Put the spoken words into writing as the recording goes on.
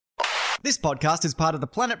This podcast is part of the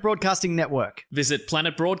Planet Broadcasting Network. Visit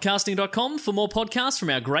planetbroadcasting.com for more podcasts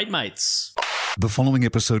from our great mates. The following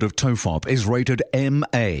episode of TOFOP is rated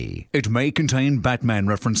MA. It may contain Batman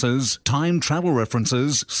references, time travel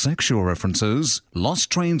references, sexual references,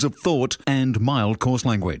 lost trains of thought, and mild coarse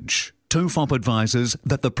language. TOFOP advises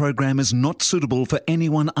that the program is not suitable for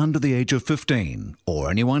anyone under the age of 15 or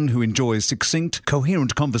anyone who enjoys succinct,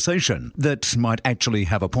 coherent conversation that might actually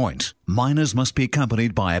have a point. Minors must be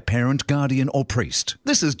accompanied by a parent, guardian, or priest.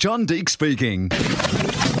 This is John Deek speaking.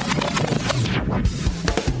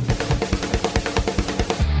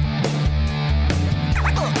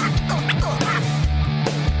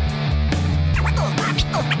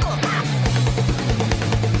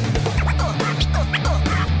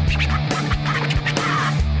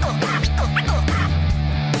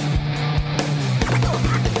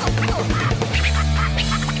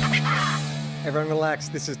 Everyone relax.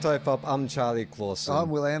 This is TOFOP. I'm Charlie Clausen. I'm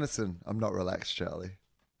Will Anderson. I'm not relaxed, Charlie.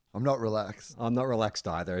 I'm not relaxed. I'm not relaxed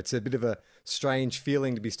either. It's a bit of a strange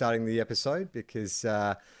feeling to be starting the episode because,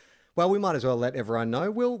 well, we might as well let everyone know.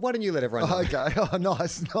 Will, why don't you let everyone know? Okay. Oh,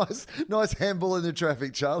 nice handball in the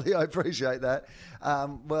traffic, Charlie. I appreciate that.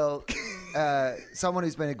 Someone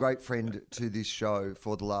who's been a great friend to this show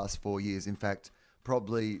for the last 4 years. In fact,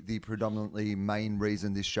 probably the predominantly main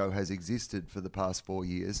reason this show has existed for the past 4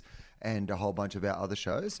 years, and a whole bunch of our other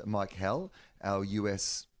shows. Mike Hell, our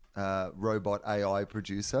US robot AI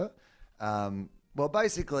producer.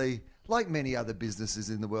 Basically, like many other businesses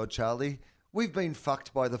in the world, Charlie, we've been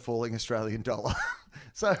fucked by the falling Australian dollar.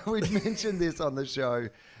 So we've mentioned this on the show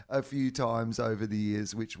a few times over the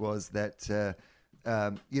years, which was that,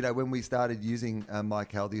 when we started using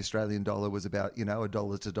Mike Hell, the Australian dollar was about, a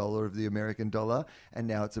dollar to dollar of the American dollar. And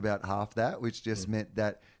now it's about half that, which just meant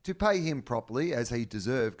that to pay him properly, as he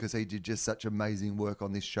deserved, because he did just such amazing work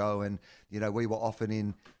on this show. And, we were often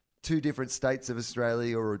in 2 different states of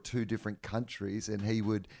Australia or 2 different countries, and he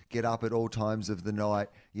would get up at all times of the night,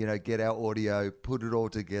 get our audio, put it all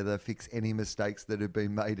together, fix any mistakes that have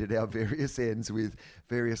been made at our various ends with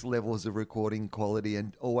various levels of recording quality,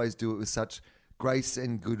 and always do it with such grace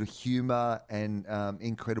and good humour and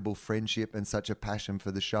incredible friendship and such a passion for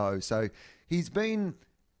the show. So he's been,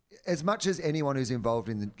 as much as anyone who's involved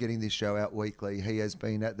in getting this show out weekly, he has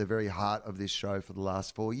been at the very heart of this show for the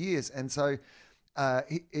last 4 years. And so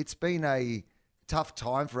it's been a tough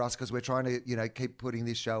time for us because we're trying to, keep putting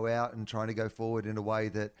this show out and trying to go forward in a way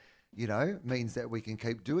that, means that we can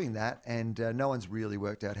keep doing that. And no one's really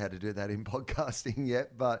worked out how to do that in podcasting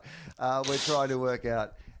yet, but we're trying to work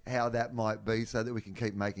out how that might be so that we can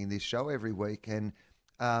keep making this show every week. And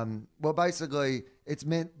basically it's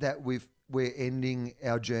meant that we're ending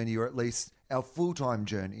our journey, or at least our full-time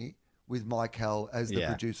journey, with Mike Hell as the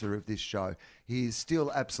producer of this show. He is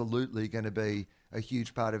still absolutely going to be a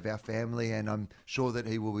huge part of our family, and I'm sure that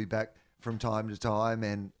he will be back from time to time.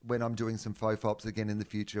 And when I'm doing some FOFOPs again in the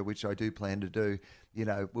future, which I do plan to do,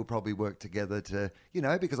 we'll probably work together to,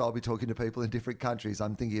 because I'll be talking to people in different countries.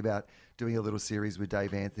 I'm thinking about doing a little series with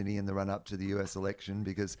Dave Anthony in the run-up to the US election,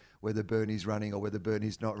 because whether Bernie's running or whether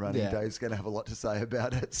Bernie's not running, Dave's going to have a lot to say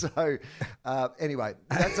about it. So anyway,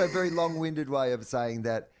 that's a very long-winded way of saying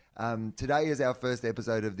that today is our first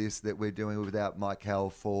episode of this that we're doing without Mike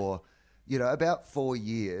Hell for, about 4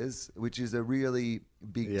 years, which is a really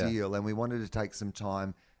big deal. And we wanted to take some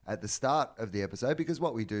time at the start of the episode, because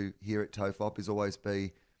what we do here at TOFOP is always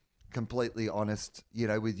be completely honest,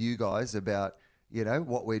 with you guys about,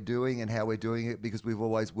 what we're doing and how we're doing it, because we've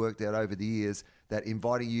always worked out over the years that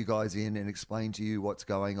inviting you guys in and explain to you what's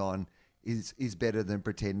going on is better than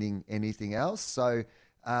pretending anything else. So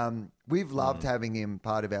we've loved having him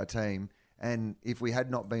part of our team. And if we had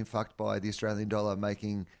not been fucked by the Australian dollar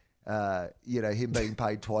making him being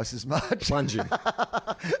paid twice as much. Plunging.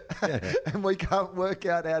 And we can't work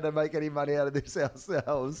out how to make any money out of this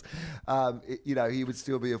ourselves. He would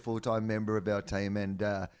still be a full-time member of our team, and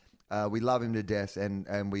we love him to death,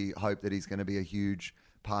 and we hope that he's going to be a huge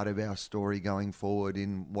part of our story going forward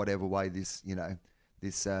in whatever way this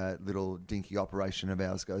little dinky operation of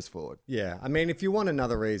ours goes forward. Yeah. I mean, if you want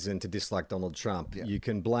another reason to dislike Donald Trump, you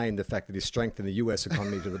can blame the fact that he's strengthened the US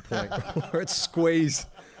economy to the point where it's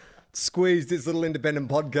squeezed this little independent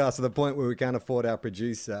podcast to the point where we can't afford our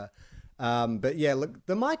producer. But yeah, look,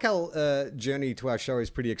 the Michael journey to our show is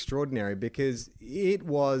pretty extraordinary, because it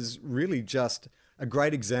was really just a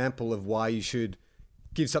great example of why you should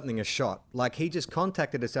give something a shot. Like, he just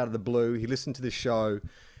contacted us out of the blue. He listened to the show.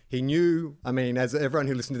 He knew, I mean, as everyone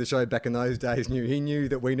who listened to the show back in those days knew, he knew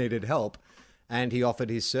that we needed help, and he offered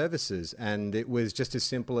his services. And it was just as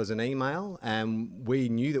simple as an email, and we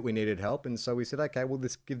knew that we needed help. And so we said, okay, well,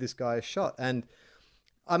 let's give this guy a shot. And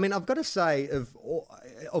I mean, I've got to say, of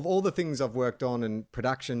all the things I've worked on and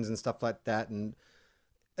productions and stuff like that, and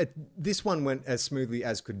this one went as smoothly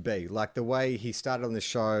as could be. Like the way he started on the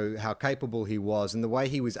show, how capable he was, and the way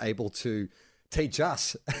he was able to teach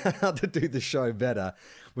us how to do the show better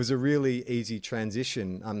was a really easy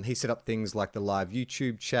transition. He set up things like the live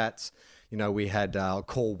YouTube chats. You know, we had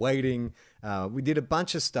call waiting. We did a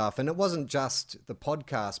bunch of stuff, and it wasn't just the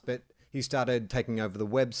podcast, but he started taking over the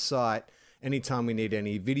website. Anytime we need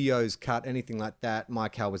any videos cut, anything like that,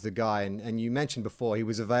 Mike Howell was the guy. And you mentioned before, he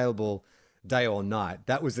was available day or night.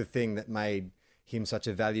 That was the thing that made him such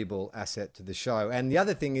a valuable asset to the show. And the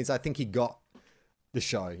other thing is, I think he got the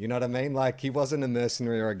show. You know what I mean? Like, he wasn't a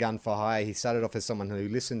mercenary or a gun for hire. He started off as someone who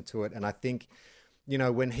listened to it. And I think, you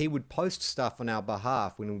know, when he would post stuff on our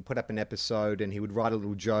behalf, when we would put up an episode and he would write a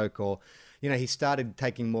little joke, or, you know, he started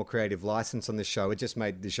taking more creative license on the show, it just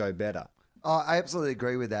made the show better. Oh, I absolutely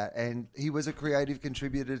agree with that. And he was a creative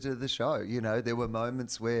contributor to the show. You know, there were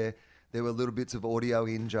moments where there were little bits of audio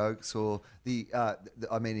in jokes, or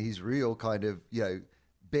his real kind of, you know,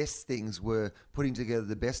 best things were putting together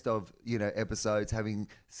the best of, you know, episodes, having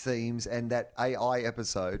themes, and that AI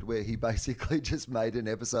episode where he basically just made an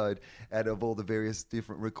episode out of all the various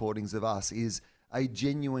different recordings of us is a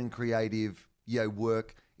genuine creative, you know,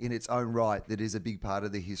 work in its own right that is a big part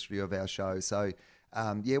of the history of our show. So,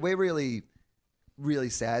 we're really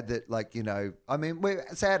sad that, like, you know, I mean, we're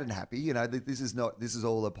sad and happy, you know, that this is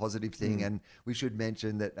all a positive thing. And we should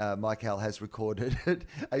mention that Mike Howell has recorded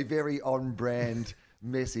a very on-brand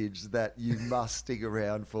message that you must stick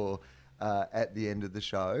around for at the end of the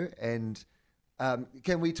show. And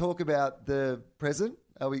can we talk about the present?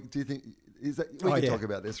 Do you think we can talk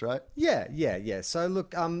about this, right? Yeah. So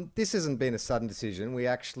look, this hasn't been a sudden decision. We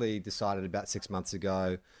actually decided about 6 months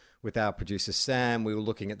ago with our producer Sam. We were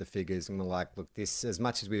looking at the figures and we're like, look, this, as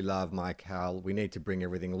much as we love Mike Howell, we need to bring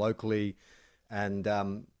everything locally. And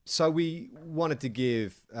so we wanted to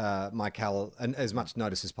give Mike Howell as much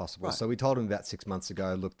notice as possible. Right. So we told him about 6 months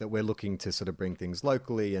ago, look, that we're looking to sort of bring things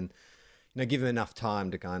locally and, you know, give him enough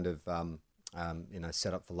time to kind of,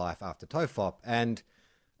 set up for life after TOEFOP. And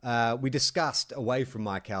we discussed away from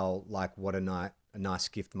Mike Howell, like what a nice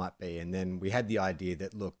gift might be. And then we had the idea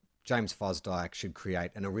that, look, James Fosdyke should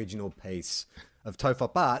create an original piece of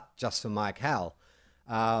TOEFOP art just for Mike Howell.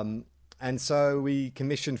 And so we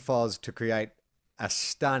commissioned Foz to create a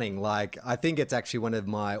stunning, like, I think it's actually one of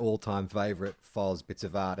my all-time favorite Foz bits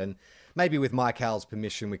of art. And maybe with Mike Howell's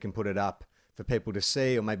permission, we can put it up for people to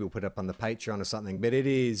see, or maybe we'll put it up on the Patreon or something. But it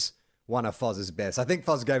is one of Foz's best. I think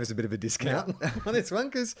Foz gave us a bit of a discount on this one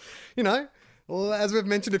because, you know, well, as we've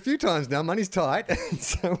mentioned a few times now, money's tight,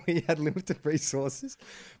 so we had limited resources.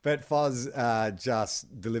 But Foz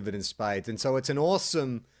just delivered in spades. And so it's an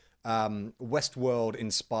awesome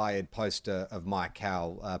Westworld-inspired poster of Mike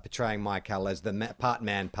Howell, portraying Mike Howell as the part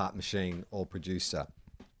man, part machine, or producer.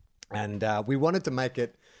 And we wanted to make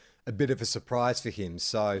it a bit of a surprise for him.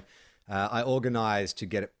 So I organised to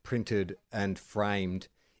get it printed and framed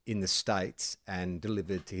in the States and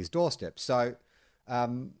delivered to his doorstep. So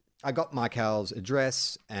I got Mike Howell's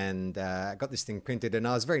address and got this thing printed, and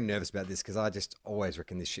I was very nervous about this because I just always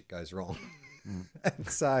reckon this shit goes wrong. And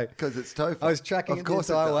so, because it's TOEFOP, I was tracking it the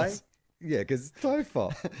entire way. Yeah, because it's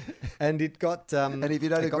TOEFOP, and it got. And if you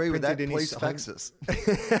don't agree with that, please fax us.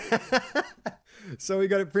 So we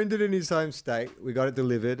got it printed in his home state. We got it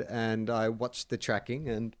delivered, and I watched the tracking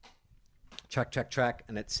and track,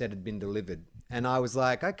 and it said it had been delivered. And I was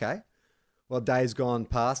like, okay, well, days gone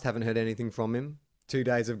past, haven't heard anything from him. 2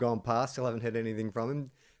 days have gone past, still haven't heard anything from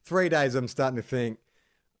him. 3 days, I'm starting to think,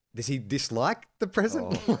 does he dislike the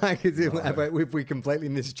present? Have we completely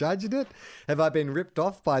misjudged it? Have I been ripped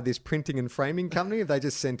off by this printing and framing company? Have they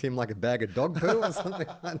just sent him like a bag of dog poo or something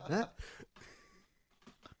like that?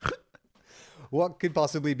 What could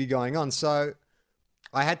possibly be going on? So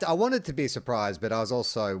I wanted to be surprised, but I was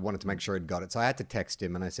also wanted to make sure he'd got it. So I had to text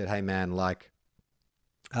him and I said, hey man, like,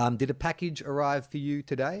 did a package arrive for you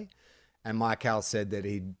today? And Mike Howell said that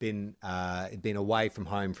he'd been away from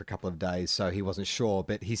home for a couple of days, so he wasn't sure.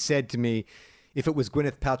 But he said to me, if it was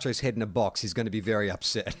Gwyneth Paltrow's head in a box, he's going to be very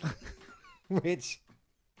upset. Which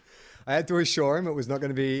I had to assure him it was not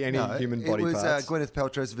going to be any human body parts. It was Gwyneth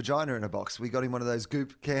Paltrow's vagina in a box. We got him one of those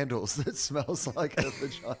goop candles that smells like a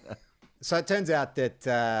vagina. So it turns out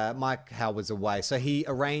that Mike Howell was away. So he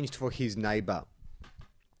arranged for his neighbour.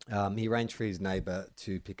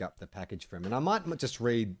 To pick up the package for him. And I might just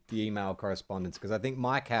read the email correspondence because I think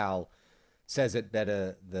Mike Howell says it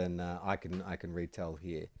better than I can retell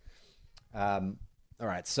here. All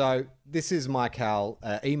right, so this is Mike Howell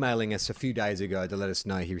emailing us a few days ago to let us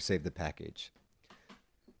know he received the package.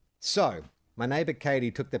 So, My neighbour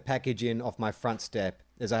Katie took the package in off my front step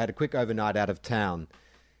as I had a quick overnight out of town.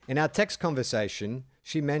 In our text conversation,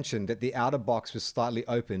 she mentioned that the outer box was slightly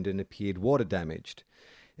opened and appeared water damaged.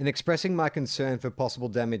 In expressing my concern for possible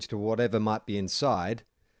damage to whatever might be inside,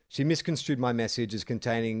 she misconstrued my message as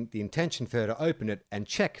containing the intention for her to open it and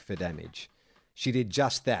check for damage. She did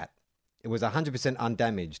just that. It was 100%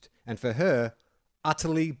 undamaged, and for her,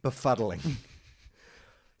 utterly befuddling.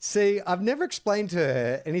 See, I've never explained to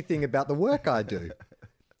her anything about the work I do.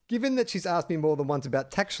 Given that she's asked me more than once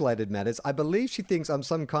about tax-related matters, I believe she thinks I'm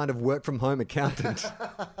some kind of work-from-home accountant.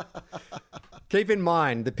 Keep in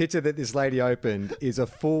mind, the picture that this lady opened is a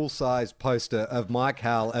full-size poster of Mike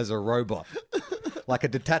Howell as a robot, like a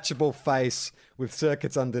detachable face with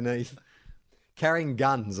circuits underneath. Carrying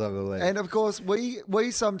guns, I believe. And of course, we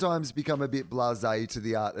sometimes become a bit blasé to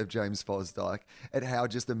the art of James Fosdyke and how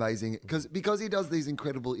just amazing, because he does these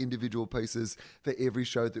incredible individual pieces for every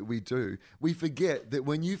show that we do. We forget that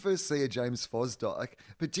when you first see a James Fosdyke,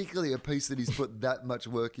 particularly a piece that he's put that much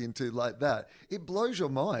work into like that, it blows your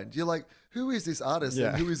mind. You're like, who is this artist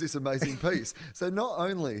and who is this amazing piece? So not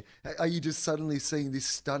only are you just suddenly seeing this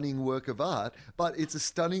stunning work of art, but it's a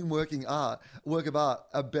stunning work of art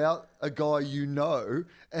about a guy you know,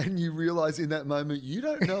 and you realise in that moment you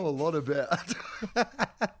don't know a lot about.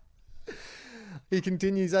 He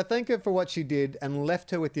continues, I thank her for what she did and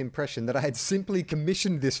left her with the impression that I had simply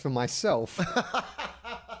commissioned this for myself.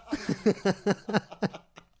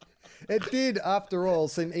 It did, after all,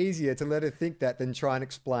 seem easier to let her think that than try and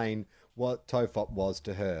explain what Tofop was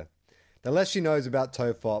to her. The less she knows about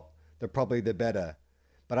Tofop, probably the better.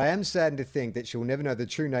 But I am saddened to think that she'll never know the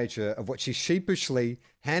true nature of what she sheepishly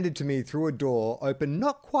handed to me through a door open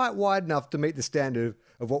not quite wide enough to meet the standard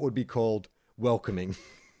of what would be called welcoming.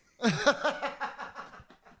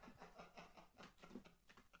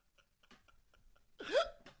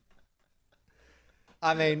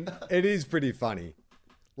 I mean, it is pretty funny.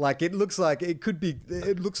 Like, it looks like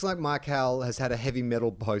Mark Howell has had a heavy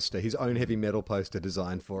metal poster, his own heavy metal poster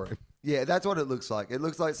designed for him. Yeah, that's what it looks like. It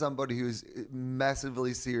looks like somebody who's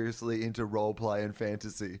massively seriously into role play and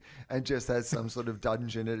fantasy and just has some sort of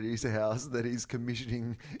dungeon at his house that he's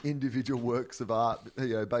commissioning individual works of art,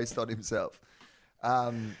 based on himself.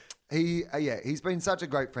 He's been such a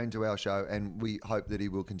great friend to our show, and we hope that he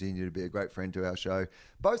will continue to be a great friend to our show,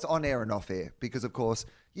 both on air and off air, because of course,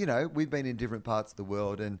 we've been in different parts of the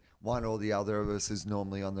world, and one or the other of us is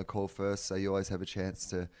normally on the call first, so you always have a chance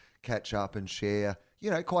to catch up and share,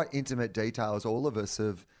 quite intimate details, all of us,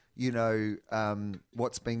 of,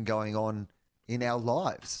 what's been going on in our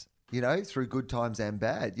lives, through good times and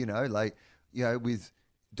bad, with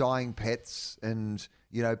dying pets and,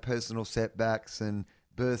 personal setbacks and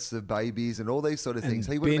births of babies and all these sort of things.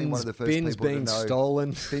 He would have been one of the first people to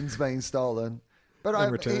know. Bins being stolen.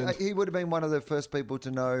 But he would have been one of the first people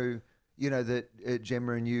to know, that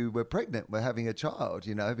Gemma and you were pregnant, were having a child,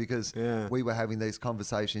 because we were having these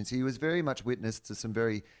conversations. He was very much witness to some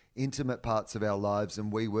very intimate parts of our lives,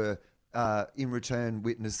 and we were, in return,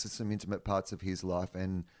 witness to some intimate parts of his life,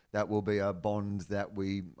 and that will be a bond that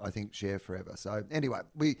we, I think, share forever. So anyway,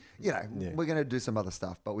 we're going to do some other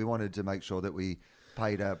stuff, but we wanted to make sure that we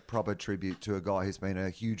paid a proper tribute to a guy who's been a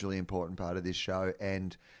hugely important part of this show,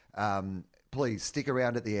 and please stick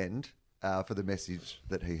around at the end for the message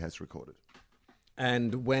that he has recorded.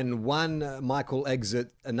 And when one Michael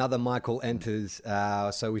exits, another Michael enters.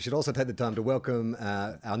 So we should also take the time to welcome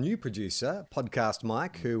our new producer, Podcast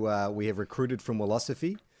Mike, who we have recruited from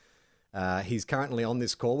Willosophy. He's currently on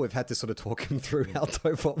this call. We've had to sort of talk him through how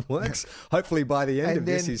Tofop works. Hopefully by the end of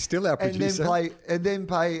this, he's still our producer. And then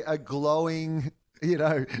play a glowing...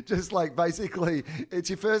 just like basically it's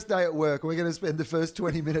your first day at work. We're going to spend the first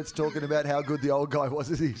 20 minutes talking about how good the old guy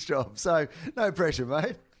was at his job. So no pressure,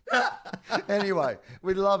 mate. Anyway,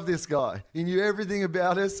 we love this guy. He knew everything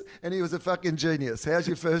about us and he was a fucking genius. How's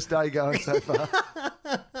your first day going so far?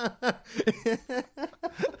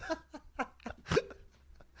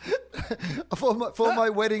 For my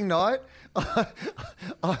wedding night,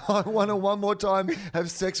 I want to one more time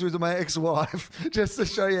have sex with my ex-wife just to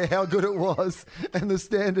show you how good it was and the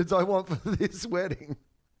standards I want for this wedding.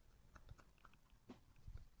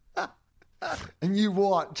 And you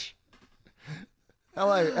watch.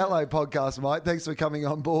 Hello, Podcast Mike. Thanks for coming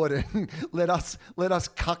on board and let us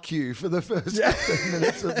cuck you for the first 15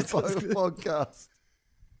 minutes of the podcast.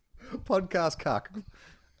 Podcast cuck.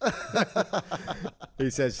 He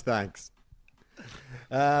says thanks.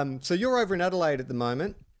 So you're over in Adelaide at the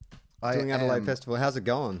moment, doing Adelaide Festival. How's it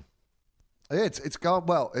going? Yeah, it's going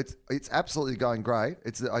well. It's absolutely going great.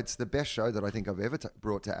 It's the best show that I think I've ever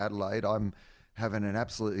brought to Adelaide. I'm having an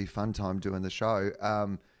absolutely fun time doing the show.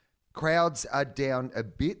 Crowds are down a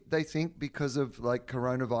bit, they think, because of like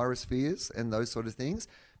coronavirus fears and those sort of things.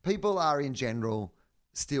 People are in general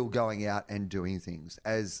still going out and doing things,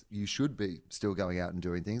 as you should be still going out and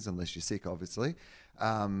doing things, unless you're sick, obviously.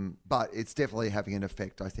 But it's definitely having an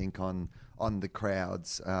effect, I think, on the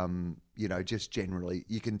crowds. Just generally,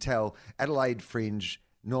 you can tell Adelaide Fringe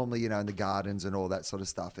normally, in the gardens and all that sort of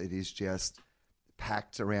stuff, it is just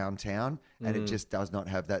packed around town, and it just does not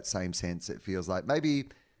have that same sense. It feels like maybe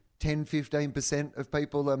 10, 15% of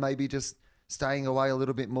people are maybe just staying away a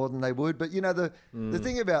little bit more than they would. But, the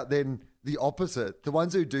thing about then the opposite, the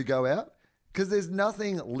ones who do go out, because there's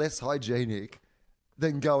nothing less hygienic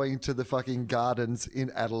than going to the fucking gardens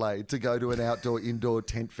in Adelaide to go to an indoor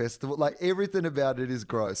tent festival. Like, everything about it is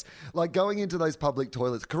gross. Like, going into those public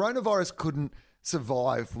toilets. Coronavirus couldn't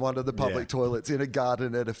survive one of the public toilets in a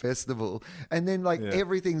garden at a festival. And then,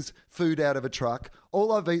 everything's food out of a truck.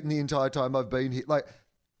 All I've eaten the entire time I've been here,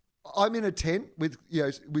 I'm in a tent with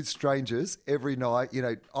strangers every night.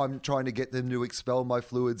 I'm trying to get them to expel my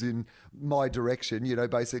fluids in my direction,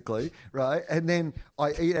 basically, right? And then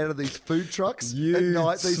I eat out of these food trucks at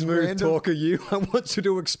night. These smooth talker, you. I want you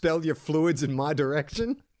to expel your fluids in my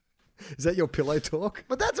direction. Is that your pillow talk?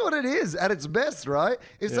 But that's what it is at its best, right?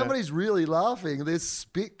 If somebody's really laughing, there's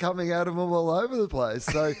spit coming out of them all over the place.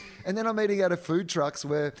 So, and then I'm eating out of food trucks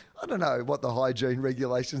where I don't know what the hygiene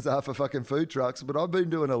regulations are for fucking food trucks, but I've been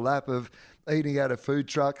doing a lap of eating out of food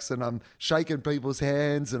trucks, and I'm shaking people's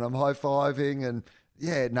hands and I'm high-fiving, and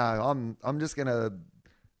I'm just gonna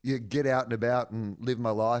get out and about and live my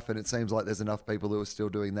life. And it seems like there's enough people who are still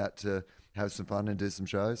doing that to have some fun and do some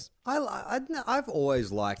shows. I've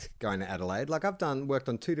always liked going to Adelaide. Like, I've worked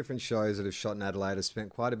on 2 different shows that have shot in Adelaide. I've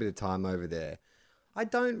spent quite a bit of time over there. I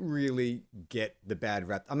don't really get the bad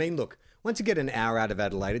rap. I mean, look, once you get an hour out of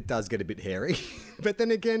Adelaide, it does get a bit hairy. But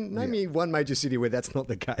then again, name me one major city where that's not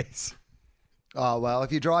the case. Oh, well,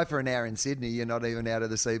 if you drive for an hour in Sydney, you're not even out of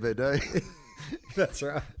the CBD. That's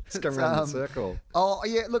right. It's going around the circle. Oh,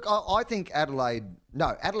 yeah, look, I think Adelaide,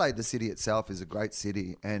 the city itself is a great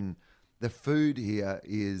city, and the food here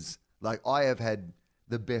is, I have had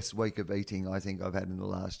the best week of eating I think I've had in the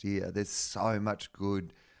last year. There's so much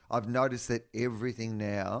good. I've noticed that everything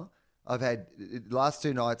now, last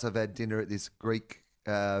 2 nights I've had dinner at this Greek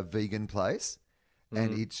vegan place,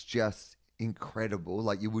 and it's just incredible.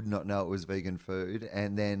 Like, you would not know it was vegan food.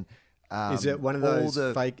 And then is it one of those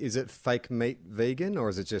is it fake meat vegan, or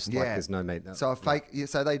is it just there's no meat? So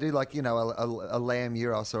so they do a lamb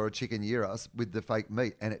gyros or a chicken gyros with the fake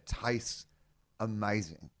meat, and it tastes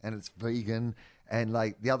amazing, and it's vegan. And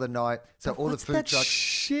the other night, so all the food that trucks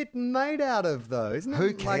shit made out of though, isn't it?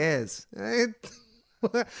 Who cares?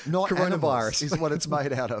 Not coronavirus is what it's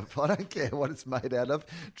made out of. I don't care what it's made out of.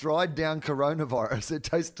 Dried down coronavirus. It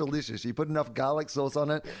tastes delicious. You put enough garlic sauce on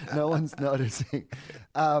it, no one's noticing.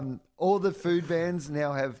 All the food vans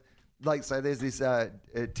now have, so there's this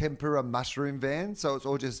tempura mushroom van. So it's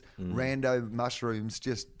all just rando mushrooms,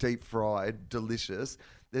 just deep fried, delicious.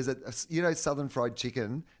 There's Southern Fried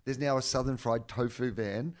Chicken. There's now a Southern Fried Tofu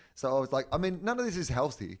van. So I was like, none of this is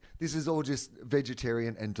healthy. This is all just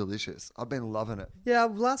vegetarian and delicious. I've been loving it. Yeah,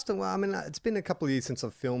 last time, it's been a couple of years since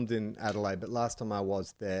I've filmed in Adelaide, but last time I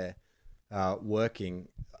was there working,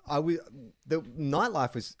 the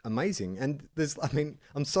nightlife was amazing. And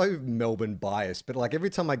I'm so Melbourne biased, but every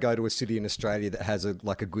time I go to a city in Australia that has a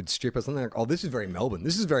good strip or something, this is very Melbourne.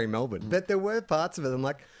 This is very Melbourne. But there were parts of it I'm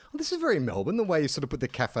like, oh, this is very Melbourne, the way you sort of put the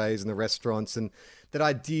cafes and the restaurants, and that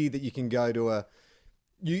idea that you can go to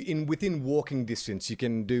within walking distance, you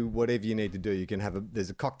can do whatever you need to do. You can there's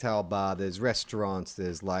a cocktail bar, there's restaurants,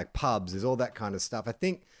 there's pubs, there's all that kind of stuff. I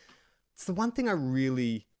think it's the one thing I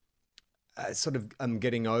really I'm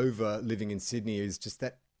getting over living in Sydney is just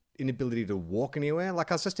that inability to walk anywhere. I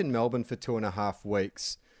was just in Melbourne for 2.5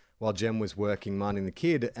 weeks while Jem was working, minding the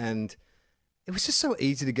kid, and it was just so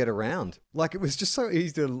easy to get around. It was just so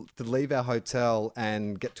easy to leave our hotel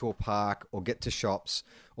and get to a park or get to shops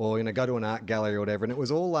or, go to an art gallery or whatever. And it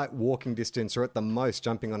was all walking distance or at the most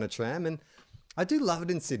jumping on a tram. And I do love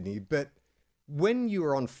it in Sydney, but when you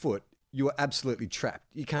are on foot, you are absolutely trapped.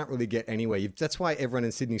 You can't really get anywhere. That's why everyone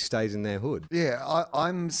in Sydney stays in their hood. Yeah,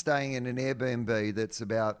 I'm staying in an Airbnb that's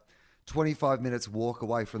about 25 minutes walk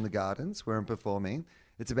away from the gardens where I'm performing.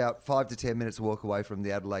 It's about 5 to 10 minutes walk away from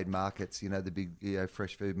the Adelaide markets, the big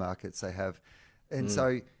fresh food markets they have. And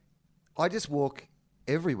so I just walk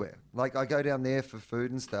everywhere. I go down there for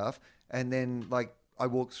food and stuff, and then I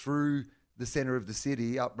walk through the centre of the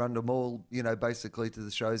city, up Rundle Mall, basically to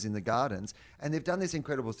the shows in the gardens. And they've done this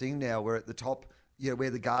incredible thing now where at the top, where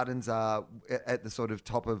the gardens are at the sort of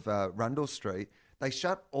top of Rundle Street, they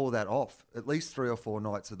shut all that off at least 3 or 4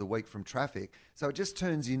 nights of the week from traffic. So it just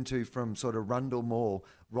turns into, from sort of Rundle Mall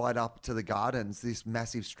right up to the Gardens, this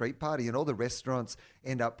massive street party, and all the restaurants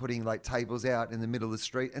end up putting like tables out in the middle of the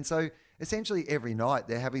street. And so essentially every night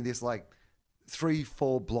they're having this like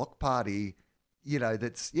 3-4 block party, you know,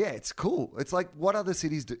 it's cool. It's like, what other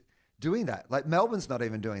cities doing that? Like Melbourne's not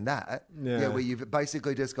even doing that. Yeah. Where you've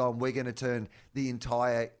basically just gone, we're going to turn the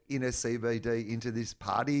entire inner CBD into this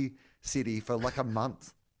party city for like a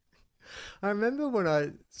month. I remember when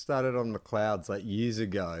I started on McLeod's like years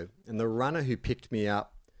ago, and the runner who picked me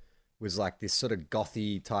up was like this sort of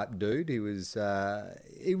gothy type dude. He was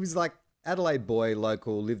like Adelaide boy,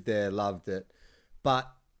 local, lived there, loved it.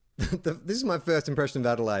 But this is my first impression of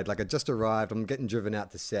Adelaide. Like I just arrived, I'm getting driven out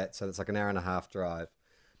to set, so it's like an hour and a half drive.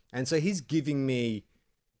 And so he's giving me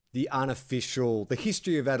the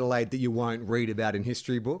history of Adelaide that you won't read about in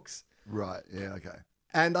history books. Right. Yeah. Okay.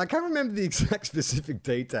 And I can't remember the exact specific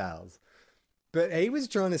details, but he was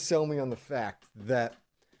trying to sell me on the fact that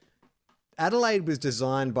Adelaide was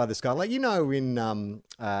designed by this guy. Like, you know, in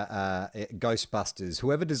Ghostbusters,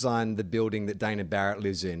 whoever designed the building that Dana Barrett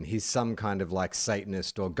lives in, he's some kind of like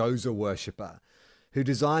Satanist or Gozer worshipper who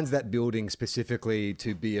designs that building specifically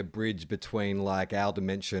to be a bridge between like our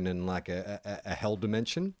dimension and like a hell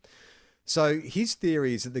dimension. So his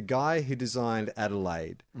theory is that the guy who designed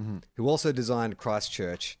Adelaide, who also designed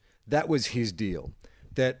Christchurch, that was his deal.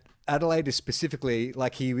 That Adelaide is specifically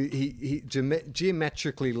like he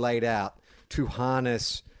geometrically laid out to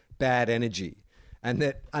harness bad energy. And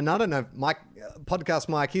that, and I don't know, Mike, podcast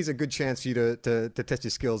Mike, here's a good chance for you to test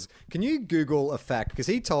your skills. Can you Google a fact? Because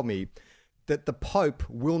he told me that the Pope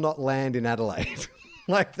will not land in Adelaide.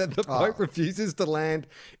 Like that the Pope refuses to land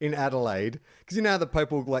in Adelaide because you know how the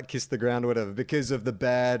Pope will like kiss the ground or whatever because of the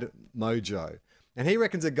bad mojo. And he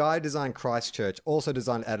reckons a guy who designed Christchurch also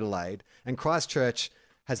designed Adelaide, and Christchurch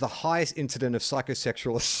has the highest incident of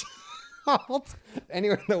psychosexual assault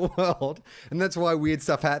anywhere in the world, and that's why weird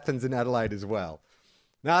stuff happens in Adelaide as well.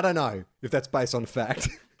 Now I don't know if that's based on fact.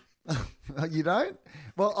 You don't?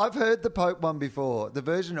 Well, I've heard the Pope one before. The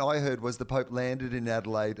version I heard was the Pope landed in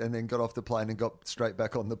Adelaide and then got off the plane and got straight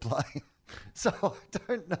back on the plane. So I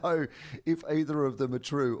don't know if either of them are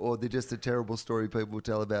true or they're just a terrible story people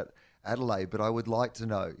tell about Adelaide, but I would like to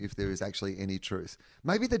know if there is actually any truth.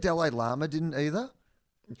 Maybe the Dalai Lama didn't either?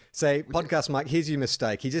 Say, podcast Mike, here's your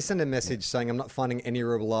mistake. He just sent a message saying, I'm not finding any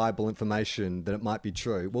reliable information that it might be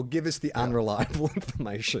true. Well, give us the unreliable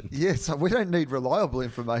information. Yes, we don't need reliable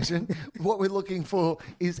information. What we're looking for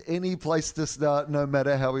is any place to start, no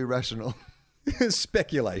matter how irrational.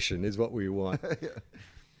 Speculation is what we want. Yeah.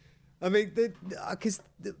 I mean, because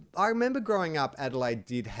I remember growing up, Adelaide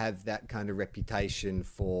did have that kind of reputation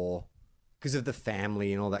for... because of the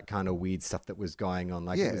family and all that kind of weird stuff that was going on.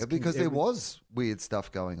 Like because there was weird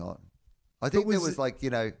stuff going on. I think there was like, you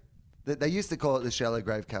know, they used to call it the shallow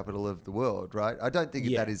grave capital of the world, right? I don't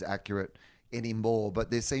think that is accurate anymore, but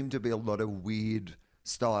there seemed to be a lot of weird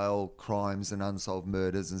style crimes and unsolved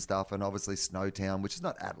murders and stuff. And obviously Snowtown, which is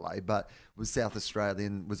not Adelaide, but was South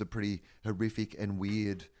Australian, was a pretty horrific and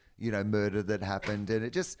weird, you know, murder that happened. And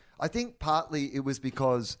it just, I think partly it was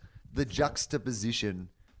because the juxtaposition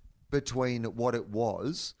between what it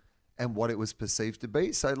was and what it was perceived to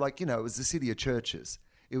be. So like, you know, it was the city of churches.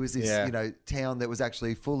 It was this, you know, town that was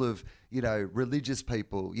actually full of, you know, religious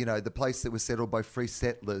people, you know, the place that was settled by free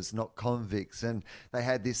settlers, not convicts. And they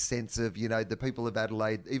had this sense of, you know, the people of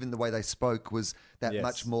Adelaide, even the way they spoke was that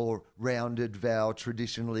much more rounded vowel,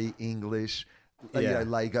 traditionally English, you know,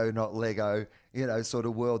 Lego, not Lego, you know, sort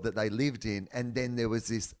of world that they lived in. And then there was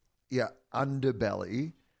this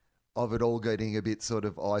underbelly of it all getting a bit sort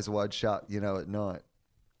of eyes wide shut, you know, at night.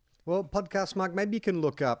 Well, podcast Mark, maybe you can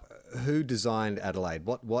look up who designed Adelaide,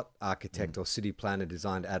 what architect or city planner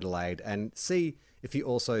designed Adelaide, and see if he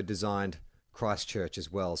also designed Christchurch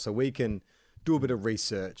as well. So we can do a bit of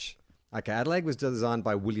research. Okay, Adelaide was designed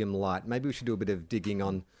by William Light. Maybe we should do a bit of digging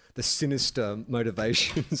on the sinister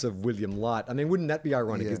motivations of William Light. I mean, wouldn't that be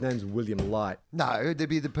ironic? His name's William Light. No, it'd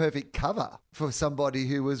be the perfect cover for somebody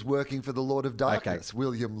who was working for the Lord of Darkness,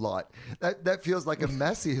 William Light. That feels like a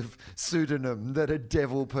massive pseudonym that a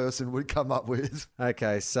devil person would come up with.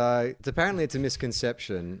 Okay, so apparently it's a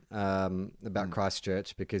misconception about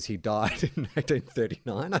Christchurch because he died in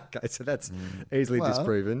 1839. Okay, so that's easily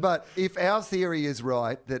disproven. But if our theory is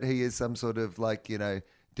right, that he is some sort of like, you know,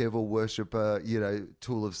 devil worshipper, you know,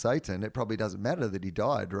 tool of Satan, it probably doesn't matter that he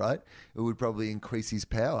died, right? It would probably increase his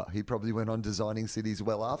power. He probably went on designing cities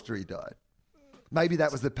well after he died. Maybe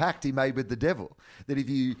that was the pact he made with the devil, that if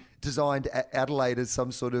you designed Adelaide as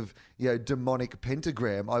some sort of demonic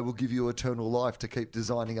pentagram, I will give you eternal life to keep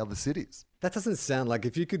designing other cities. That doesn't sound like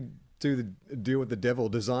if you could do the deal with the devil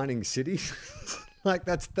designing cities. Like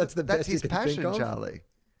that's the best That's his you can think passion, of. Charlie.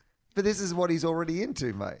 But this is what he's already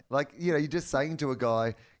into, mate. Like, you're just saying to a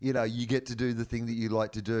guy, you get to do the thing that you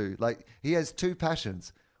like to do. Like, he has two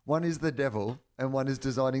passions. One is the devil and one is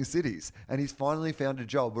designing cities. And he's finally found a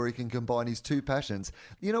job where he can combine his two passions.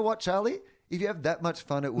 You know what, Charlie? If you have that much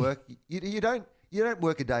fun at work, you don't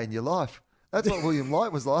work a day in your life. That's what William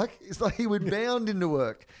Light was like. It's like he would bound into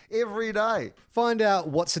work every day. Find out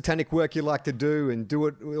what satanic work you like to do and do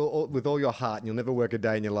it with all your heart, and you'll never work a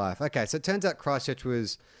day in your life. Okay, so it turns out Christchurch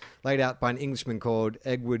was laid out by an Englishman called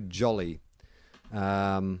Edward Jolly in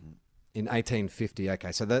 1850.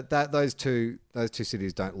 Okay, so those two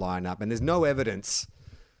cities don't line up, and there's no evidence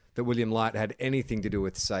that William Light had anything to do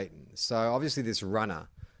with Satan. So obviously this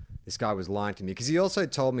guy was lying to me, because he also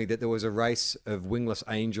told me that there was a race of wingless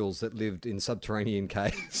angels that lived in subterranean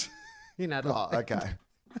caves in Adelaide. Oh, okay.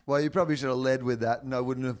 Well, you probably should have led with that, and I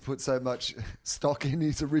wouldn't have put so much stock in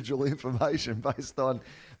his original information based on.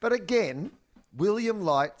 But again, William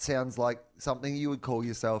Light sounds like something you would call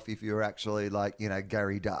yourself if you were actually like,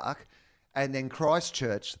 Gary Dark. And then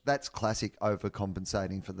Christchurch, that's classic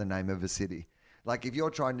overcompensating for the name of a city. Like if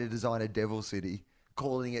you're trying to design a devil city,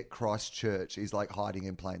 calling it Christchurch is like hiding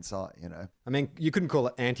in plain sight, I mean, you couldn't call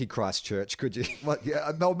it Antichrist Church, could you? Well,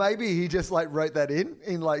 yeah, no, maybe he just like wrote that in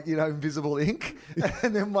invisible ink,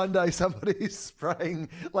 and then one day somebody's spraying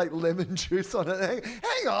like lemon juice on it.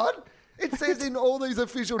 Hang on, it says in all these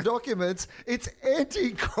official documents it's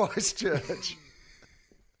Antichrist Church.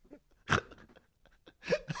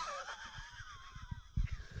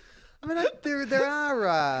 I mean, there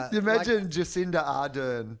are... Imagine Jacinda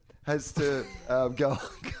Ardern has to go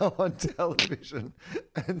on television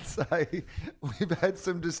and say, we've had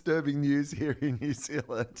some disturbing news here in New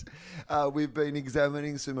Zealand. We've been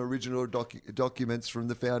examining some original documents from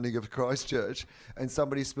the founding of Christchurch, and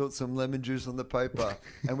somebody spilt some lemon juice on the paper,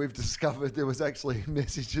 and we've discovered there was actually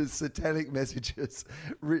satanic messages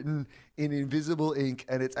written in invisible ink,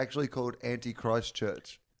 and it's actually called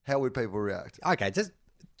Anti-Christchurch. How would people react? Okay, just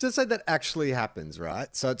say that actually happens, right?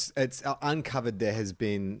 So it's uncovered there has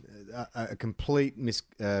been a complete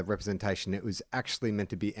misrepresentation. It was actually meant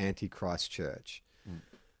to be anti-Christchurch.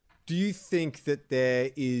 Do you think that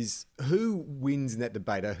who wins in that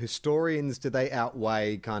debate? Are historians, do they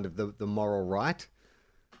outweigh kind of the moral right?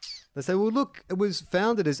 They say, well, look, it was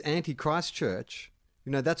founded as anti-Christchurch.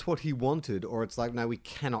 That's what he wanted. Or it's like, no, we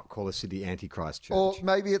cannot call a city anti-Christchurch. Or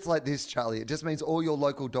maybe it's like this, Charlie. It just means all your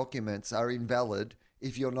local documents are invalid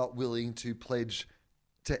if you're not willing to pledge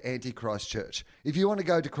to Anti-Christchurch. If you want to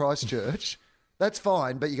go to Christchurch, that's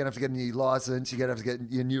fine, but you're going to have to get a new license. You're going to have to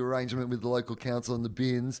get your new arrangement with the local council and the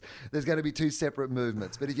bins. There's going to be two separate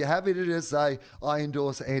movements. But if you're happy to just say, I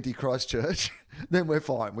endorse Anti-Christchurch, then we're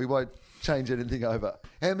fine. We won't change anything over.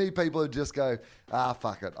 How many people would just go,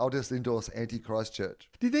 fuck it, I'll just endorse Anti-Christchurch?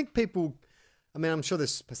 Do you think people... I mean, I'm sure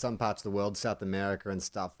there's some parts of the world, South America and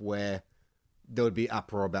stuff, where there would be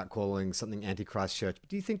uproar about calling something anti-Christchurch. But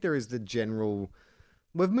do you think there is the general...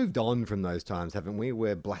 We've moved on from those times, haven't we?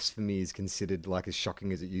 Where blasphemy is considered like as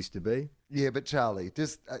shocking as it used to be. Yeah, but Charlie,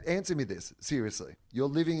 just answer me this. Seriously. You're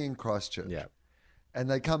living in Christchurch. Yeah. And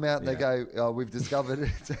they come out and they go, oh, we've discovered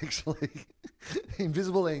it's actually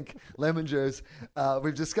invisible ink, lemon juice.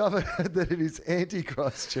 We've discovered that it is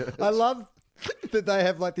anti-Christchurch. I love that they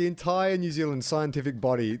have like the entire New Zealand scientific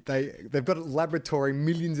body. They've got a laboratory,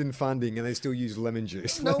 millions in funding, and they still use lemon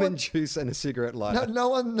juice. Lemon juice and a cigarette lighter. No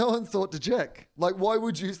one thought to check. Like, why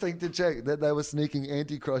would you think to check that they were sneaking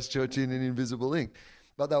anti-Christchurch in invisible ink?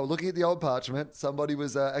 But they were looking at the old parchment. Somebody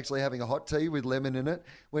was actually having a hot tea with lemon in it.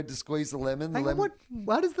 Went to squeeze the lemon. Hang on,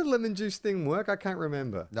 how does the lemon juice thing work? I can't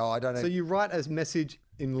remember. No, I don't know. So you write a message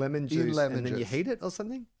in lemon juice and then you heat it or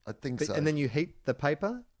something? I think so. And then you heat the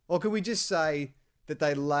paper? Or could we just say that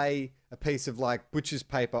they lay a piece of like butcher's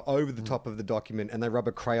paper over the top of the document and they rub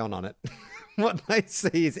a crayon on it? What they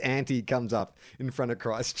see is anti comes up in front of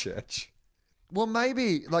Christchurch. Well,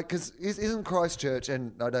 maybe, like, because isn't Christchurch,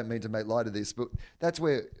 and I don't mean to make light of this, but that's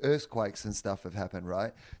where earthquakes and stuff have happened,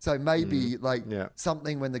 right? So maybe,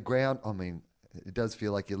 something when the ground, I mean, it does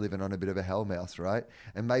feel like you're living on a bit of a hellmouth, right?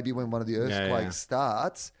 And maybe when one of the earthquakes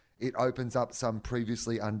starts, it opens up some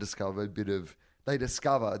previously undiscovered bit of, they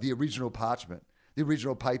discover the original parchment, the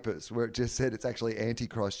original papers where it just said it's actually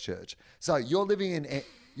anti-Christchurch. So you're living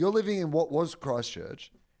in what was Christchurch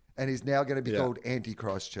and is now going to be called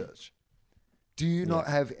anti-Christchurch. Do you not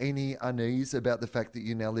have any unease about the fact that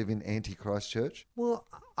you now live in anti-Christchurch? Well,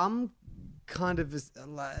 I'm kind of,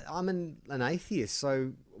 I'm an atheist,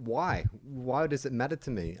 so why? Why does it matter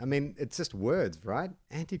to me? I mean, it's just words, right?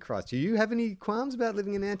 Antichrist. Do you have any qualms about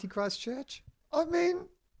living in an Antichrist church? I mean,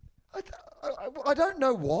 I don't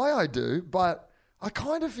know why I do, but I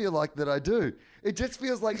kind of feel like that I do. It just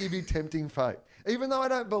feels like you'd be tempting fate. Even though I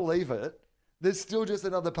don't believe it, there's still just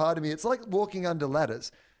another part of me. It's like walking under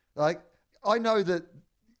ladders. Like, I know that,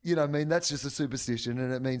 you know, I mean, that's just a superstition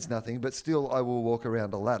and it means nothing, but still I will walk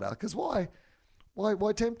around a ladder. Because why?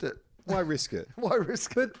 Why tempt it? Why risk it? Why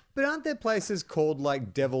risk it? But aren't there places called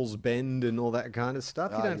like Devil's Bend and all that kind of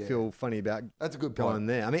stuff? You don't yeah. feel funny about That's a good going point.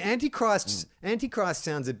 there. I mean, Antichrist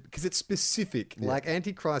sounds, because it's specific. Like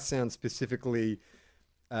Antichrist sounds specifically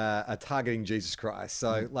targeting Jesus Christ.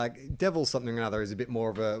 So like devil something or other is a bit more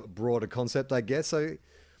of a broader concept, I guess. So,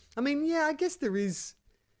 I mean, yeah, I guess there is.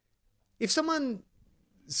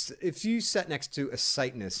 If you sat next to a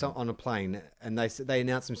Satanist on a plane and they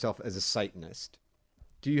announce themselves as a Satanist,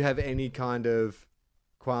 do you have any kind of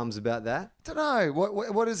qualms about that? I don't know.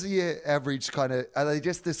 What is the average kind of? Are they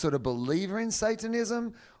just this sort of believer in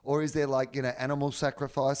Satanism, or is there like, you know, animal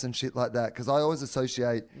sacrifice and shit like that? Because I always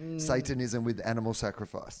associate Satanism with animal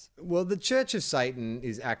sacrifice. Well, the Church of Satan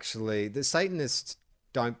is actually, the Satanists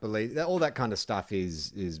don't believe all that kind of stuff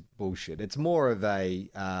is bullshit. It's more of a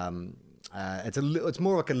it's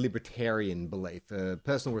more like a libertarian belief,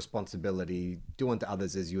 personal responsibility, do unto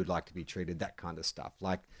others as you would like to be treated, that kind of stuff.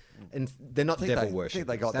 Like, and they're not devil worship. I think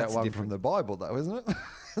they got that one from the Bible, though, isn't it?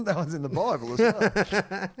 That one's in the Bible as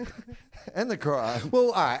well, and the Quran.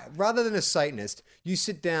 Well, all right. Rather than a Satanist, you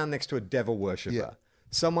sit down next to a devil worshipper,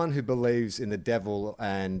 someone who believes in the devil,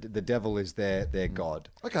 and the devil is their god.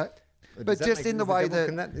 Okay. Does But that just make- in the is the way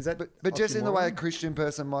devil- that, but just in the way a Christian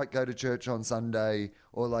person might go to church on Sunday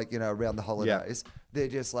or like, you know, around the holidays, they're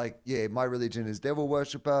just like, yeah, my religion is devil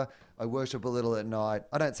worshipper. I worship a little at night.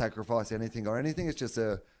 I don't sacrifice anything or anything. It's just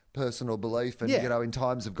a personal belief. And, you know, in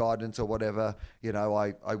times of guidance or whatever, you know,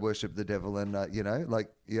 I worship the devil and, you know,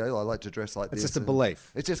 like, you know, I like to dress like this. It's just a and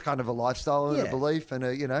belief. It's just kind of a lifestyle and a belief and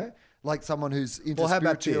a, you know, like someone who's into Well, how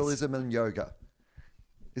about this? spiritualism and yoga.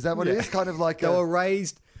 Is that what it is? Kind of like they were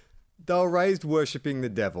raised worshipping the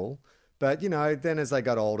devil, but you know, then as they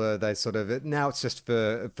got older, they sort of now it's just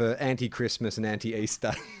for anti-Christmas and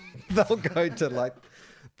anti-Easter. they'll go to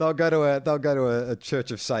a Church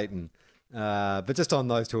of Satan, but just on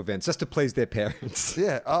those two events, just to please their parents.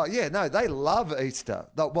 Yeah. Oh, yeah. No, they love Easter.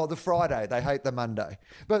 Well, the Friday. They hate the Monday.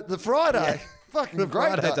 But the Friday, fucking The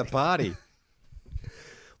great Friday's day. a party.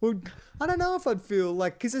 Well, I don't know if I'd feel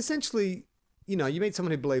like, because essentially, you know, you meet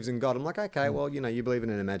someone who believes in God. I'm like, okay, well, you know, you believe in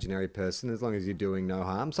an imaginary person as long as you're doing no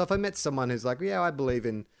harm. So if I met someone who's like, yeah, I believe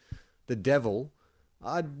in the devil,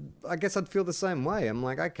 I guess I'd feel the same way. I'm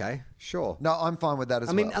like, okay, sure. No, I'm fine with that as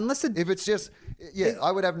well. I mean, unless if it's just,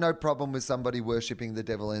 I would have no problem with somebody worshipping the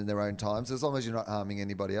devil in their own times. As long as you're not harming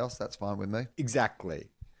anybody else, that's fine with me. Exactly.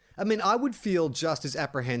 I mean, I would feel just as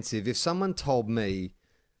apprehensive if someone told me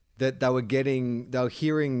that they were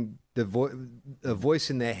hearing a voice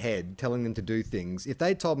in their head telling them to do things. If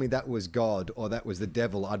they told me that was God or that was the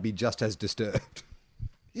devil, I'd be just as disturbed.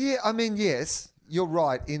 Yeah, I mean, yes, you're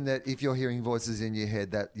right in that if you're hearing voices in your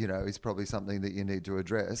head, that, you know, is probably something that you need to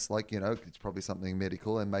address. Like, you know, it's probably something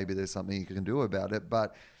medical and maybe there's something you can do about it.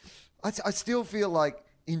 But I still feel like,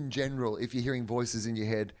 in general, if you're hearing voices in your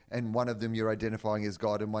head and one of them you're identifying as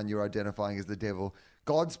God and one you're identifying as the devil,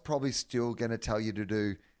 God's probably still going to tell you to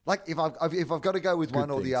do. Like, if I've got to go with one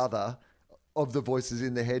or the other of the voices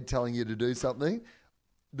in the head telling you to do something,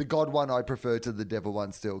 the God one I prefer to the devil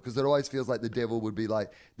one still, because it always feels like the devil would be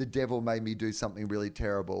like, the devil made me do something really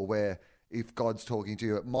terrible, where if God's talking to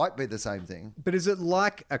you, it might be the same thing. But is it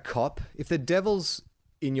like a cop? If the devil's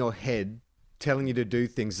in your head telling you to do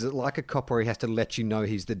things, is it like a cop where he has to let you know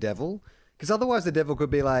he's the devil? Because otherwise the devil could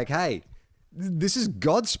be like, hey, this is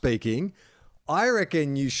God speaking. I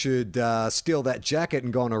reckon you should steal that jacket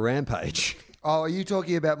and go on a rampage. Oh, are you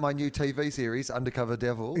talking about my new TV series, Undercover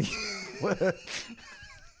Devil?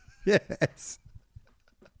 Yes.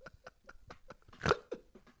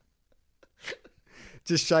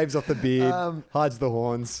 Just shaves off the beard, hides the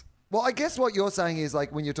horns. Well, I guess what you're saying is,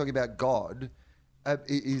 like, when you're talking about God,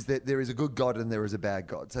 is that there is a good God and there is a bad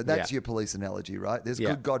God. So that's your police analogy, right? There's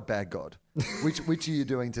good God, bad God. Which are you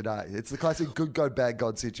doing today? It's the classic good God, bad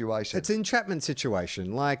God situation. It's an entrapment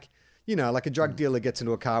situation. Like, you know, like a drug dealer gets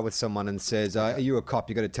into a car with someone and says, are you a cop?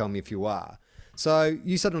 You got to tell me if you are. So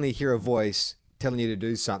you suddenly hear a voice telling you to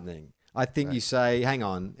do something. I think you say, hang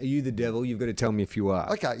on, are you the devil? You've got to tell me if you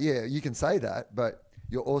are. Okay, yeah, you can say that, but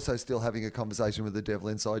you're also still having a conversation with the devil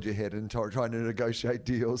inside your head and trying to negotiate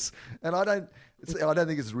deals. And I don't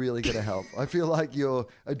think it's really going to help. I feel like you're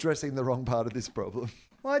addressing the wrong part of this problem.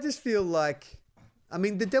 Well, I just feel like, I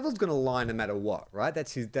mean, the devil's going to lie no matter what, right?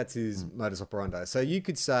 That's his modus operandi. So you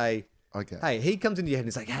could say, Okay. hey, he comes into your head and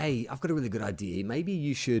he's like, hey, I've got a really good idea. Maybe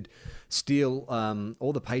you should steal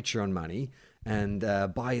all the Patreon money and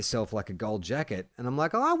buy yourself like a gold jacket. And I'm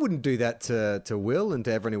like, oh, I wouldn't do that to Will and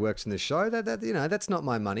to everyone who works in the show. That's not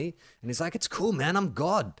my money. And he's like, it's cool, man. I'm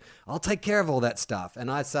God. I'll take care of all that stuff.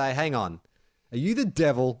 And I say, hang on, are you the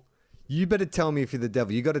devil? You better tell me if you're the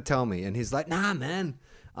devil. You got to tell me. And he's like, nah, man,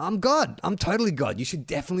 I'm God. I'm totally God. You should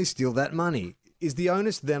definitely steal that money. Is the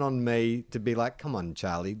onus then on me to be like, come on,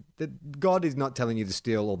 Charlie, that God is not telling you to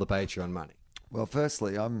steal all the Patreon money? Well,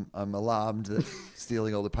 firstly, I'm alarmed that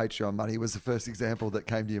stealing all the Patreon money was the first example that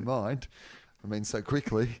came to your mind. I mean, so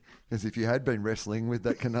quickly, as if you had been wrestling with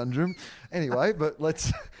that conundrum. Anyway, but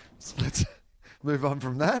let's move on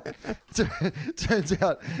from that.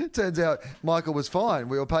 Turns out Michael was fine.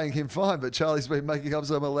 We were paying him fine, but Charlie's been making up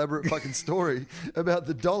some elaborate fucking story about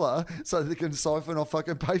the dollar so they can siphon off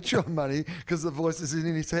fucking Patreon money because the voices in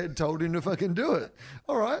his head told him to fucking do it.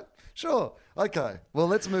 All right, sure. Okay, well,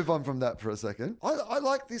 let's move on from that for a second. I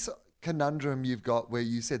like this conundrum you've got where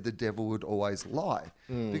you said the devil would always lie,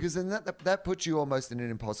 because then that puts you almost in an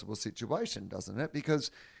impossible situation, doesn't it? Because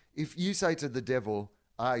if you say to the devil,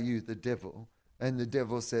 are you the devil? And the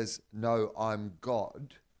devil says, no, I'm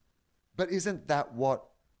God. But isn't that what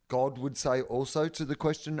God would say also to the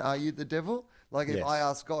question, are you the devil? Like if Yes. I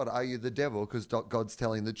ask God, are you the devil? Because God's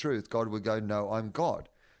telling the truth. God would go, no, I'm God.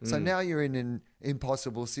 So now you're in an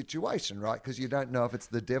impossible situation, right? Because you don't know if it's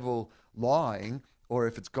the devil lying or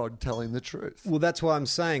if it's God telling the truth. Well, that's why I'm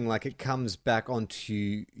saying, like, it comes back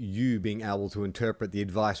onto you being able to interpret the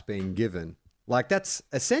advice being given. Like, that's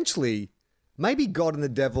essentially, maybe God and the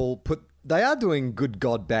devil they are doing good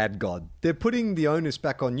God, bad God. They're putting the onus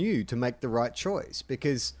back on you to make the right choice,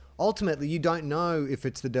 because ultimately you don't know if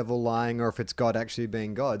it's the devil lying or if it's God actually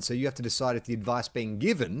being God. So you have to decide if the advice being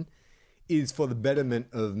given is for the betterment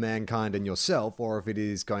of mankind and yourself, or if it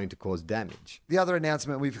is going to cause damage. The other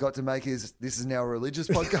announcement we've got to make is this is now a religious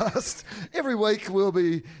podcast. Every week we'll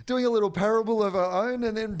be doing a little parable of our own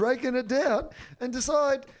and then breaking it down and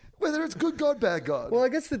decide whether it's good God, bad God. Well, I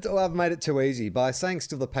guess that I've made it too easy by saying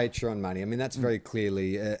still the Patreon money. I mean, that's very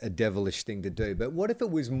clearly a devilish thing to do. But what if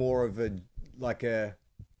it was more of a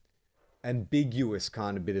ambiguous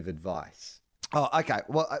kind of bit of advice? Oh, okay.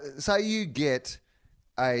 Well, say you get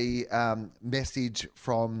a message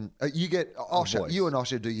from you get Osher. voice. You and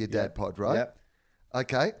Osher do your dad pod, right? Yep.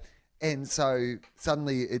 Okay. And so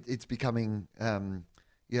suddenly it's becoming,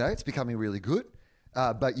 it's becoming really good.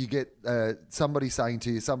 But you get somebody saying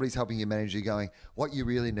to you, somebody's helping you manage you going, what you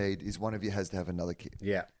really need is one of you has to have another kid.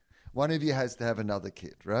 Yeah. One of you has to have another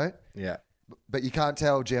kid, right? Yeah. But you can't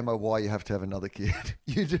tell Gemma why you have to have another kid.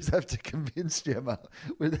 You just have to convince Gemma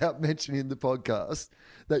without mentioning the podcast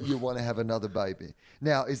that you want to have another baby.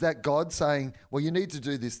 Now, is that God saying, well, you need to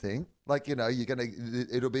do this thing? Like,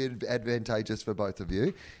 it'll be advantageous for both of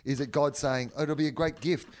you. Is it God saying, oh, it'll be a great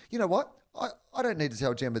gift? You know what? I don't need to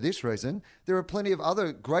tell Gemma this reason. There are plenty of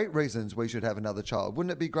other great reasons we should have another child.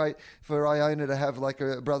 Wouldn't it be great for Iona to have like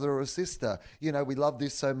a brother or a sister? We love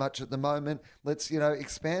this so much at the moment. Let's,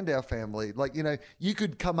 expand our family. Like, you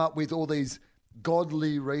could come up with all these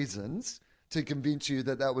godly reasons to convince you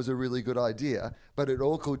that that was a really good idea, but it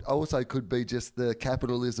also could be just the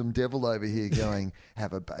capitalism devil over here going,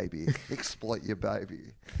 have a baby, exploit your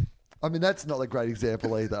baby. I mean, that's not a great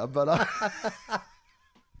example either, but...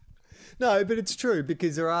 No, but it's true,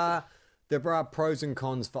 because there are pros and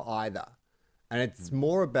cons for either, and it's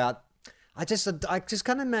more about. I just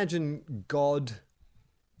can't imagine God.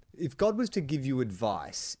 If God was to give you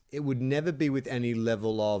advice, it would never be with any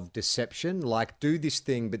level of deception. Like, do this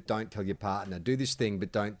thing, but don't tell your partner. Do this thing,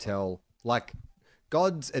 but don't tell. Like,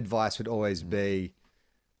 God's advice would always be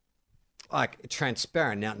like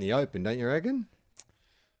transparent, out in the open. Don't you reckon?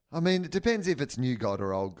 I mean, it depends if it's new God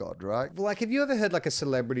or old God, right? Like, have you ever heard like a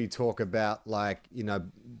celebrity talk about like,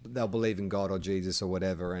 they'll believe in God or Jesus or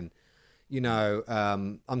whatever, and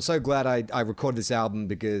I'm so glad I recorded this album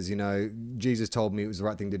because Jesus told me it was the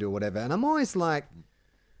right thing to do or whatever, and I'm always like,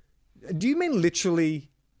 do you mean literally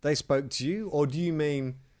they spoke to you, or do you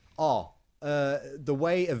mean the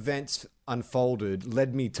way events unfolded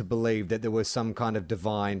led me to believe that there was some kind of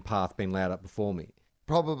divine path being laid out before me?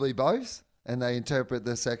 Probably both. And they interpret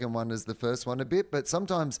the second one as the first one a bit. But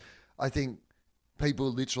sometimes I think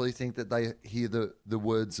people literally think that they hear the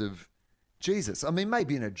words of Jesus. I mean,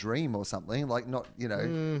 maybe in a dream or something, like not,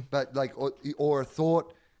 but like, or a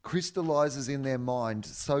thought crystallizes in their mind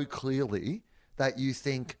so clearly that you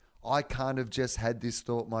think, I can't have just had this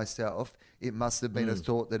thought myself. It must have been a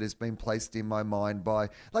thought that has been placed in my mind by,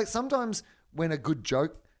 like, sometimes when a good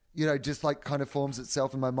joke, just like kind of forms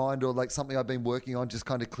itself in my mind, or like something I've been working on just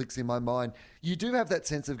kind of clicks in my mind, you do have that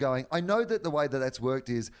sense of going, I know that the way that that's worked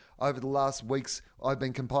is over the last weeks, I've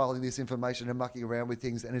been compiling this information and mucking around with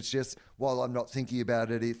things. And it's just, while I'm not thinking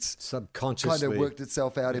about it, it's Subconsciously. kind of worked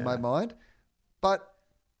itself out in my mind. But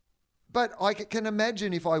I can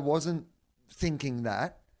imagine if I wasn't thinking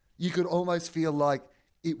that, you could almost feel like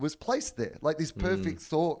it was placed there. Like this perfect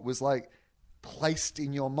thought was like placed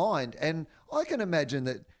in your mind. And I can imagine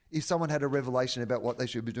that if someone had a revelation about what they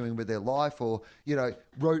should be doing with their life, or,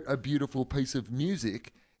 wrote a beautiful piece of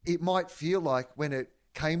music, it might feel like when it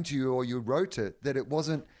came to you or you wrote it, that it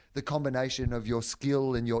wasn't the combination of your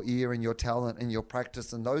skill and your ear and your talent and your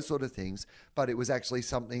practice and those sort of things, but it was actually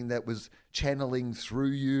something that was channeling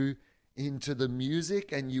through you into the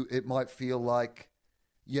music. And it might feel like,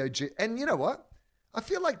 and you know what? I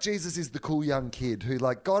feel like Jesus is the cool young kid who,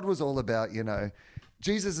 like, God was all about,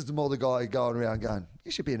 Jesus is more the guy going around going,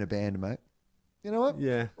 you should be in a band, mate. You know what?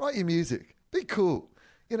 Yeah. Write your music. Be cool.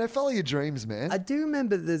 Follow your dreams, man. I do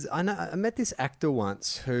remember I met this actor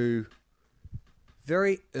once who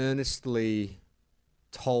very earnestly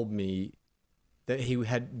told me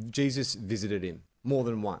that Jesus visited him more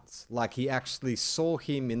than once. Like, he actually saw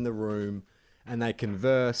him in the room and they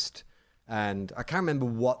conversed. And I can't remember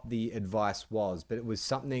what the advice was, but it was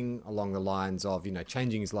something along the lines of,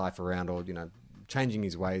 changing his life around, or, changing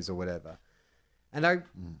his ways or whatever. And I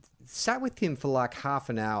sat with him for like half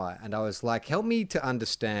an hour and I was like, help me to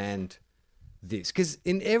understand this. Because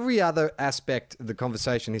in every other aspect of the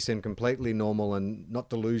conversation, he seemed completely normal and not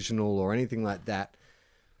delusional or anything like that.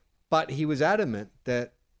 But he was adamant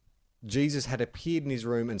that Jesus had appeared in his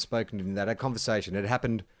room and spoken to him, that a conversation had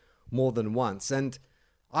happened more than once. And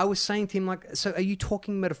I was saying to him, like, so are you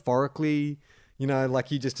talking metaphorically,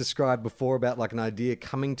 like you just described before about like an idea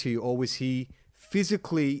coming to you, or was he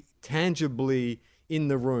physically, tangibly in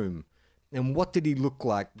the room? And what did he look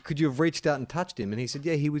like? Could you have reached out and touched him? And he said,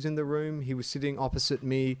 yeah, he was in the room. He was sitting opposite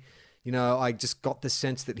me. I just got the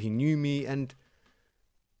sense that he knew me. And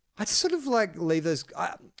I just sort of like leave those.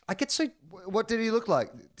 I get so. What did he look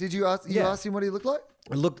like? Did you ask? You asked him what he looked like?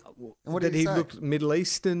 It looked. And what that did he say? Looked Middle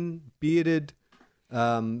Eastern, bearded.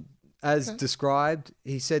 As described,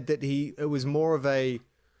 he said that he was more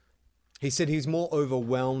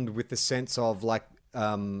overwhelmed with the sense of like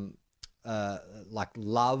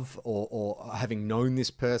love or having known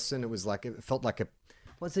this person. It was like, it felt like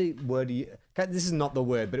what's the word? This is not the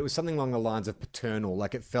word, but it was something along the lines of paternal.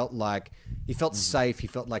 Like, it felt like he felt safe. He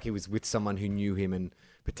felt like he was with someone who knew him and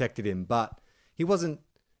protected him, but he wasn't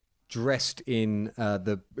dressed in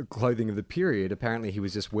the clothing of the period. Apparently he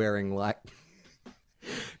was just wearing like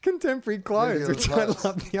contemporary clothes, which I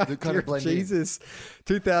love the idea kind of of Jesus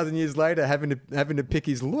 2,000 years later having to pick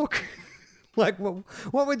his look. Like,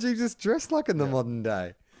 what would Jesus dress like in the modern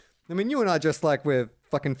day? I mean, you and I dress like we're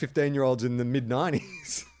fucking 15-year-olds in the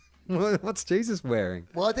mid-90s. What's Jesus wearing?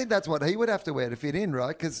 Well, I think that's what he would have to wear to fit in,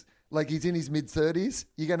 right? Because, like, he's in his mid-30s.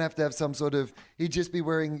 You're going to have some sort of... He'd just be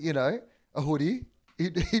wearing, a hoodie.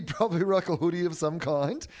 He'd probably rock a hoodie of some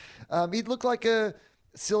kind. He'd look like a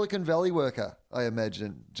Silicon Valley worker, I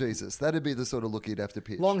imagine, Jesus. That'd be the sort of look he'd have to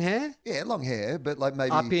pitch. Long hair? Yeah, long hair, but like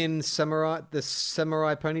maybe... Up in the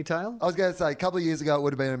samurai ponytail? I was going to say, a couple of years ago it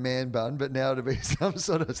would have been a man bun, but now it'd be some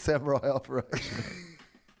sort of samurai operation.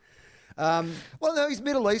 Well, no, he's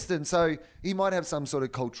Middle Eastern, so he might have some sort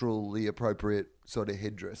of culturally appropriate sort of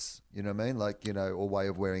headdress, you know what I mean? Like, or way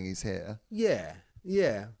of wearing his hair. Yeah.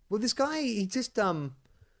 Well, this guy, he just...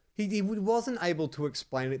 He wasn't able to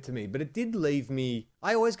explain it to me, but it did leave me...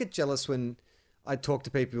 I always get jealous when I talk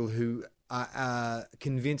to people who are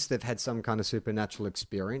convinced they've had some kind of supernatural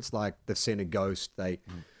experience, like they've seen a ghost.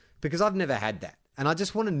 Because I've never had that. And I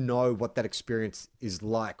just want to know what that experience is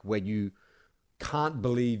like, where you can't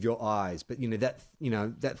believe your eyes, but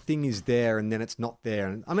that thing is there and then it's not there.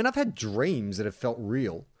 And I mean, I've had dreams that have felt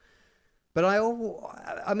real. But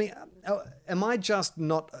I mean, am I just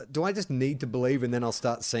not... Do I just need to believe and then I'll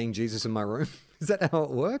start seeing Jesus in my room? Is that how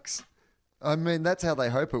it works? I mean, that's how they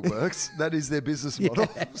hope it works. That is their business model.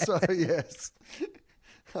 Yeah. So, yes.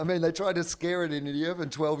 I mean, they tried to scare it into you in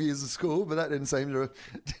 12 years of school, but that didn't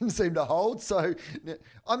seem to hold. So,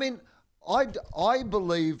 I mean, I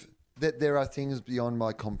believe that there are things beyond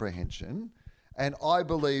my comprehension, and I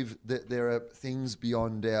believe that there are things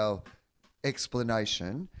beyond our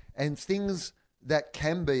explanation. And things that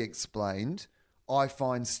can be explained, I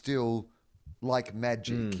find still like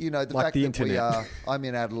magic. The like fact the that internet. I'm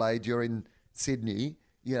in Adelaide, you're in Sydney,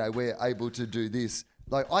 we're able to do this.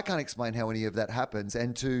 Like, I can't explain how any of that happens.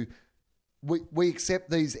 And we accept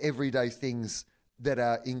these everyday things that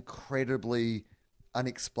are incredibly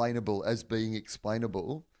unexplainable as being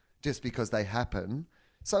explainable just because they happen.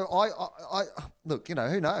 So I look, who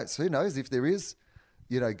knows? Who knows if there is,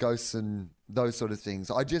 ghosts and those sort of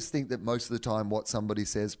things. I just think that most of the time what somebody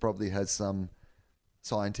says probably has some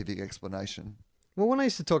scientific explanation. Well, when I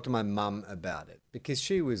used to talk to my mum about it, because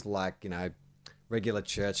she was like, regular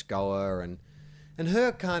churchgoer, and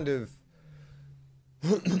her kind of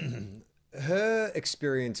her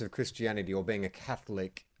experience of Christianity or being a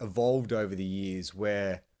Catholic evolved over the years,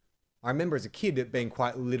 where I remember as a kid it being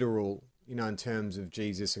quite literal, in terms of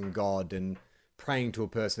Jesus and God and praying to a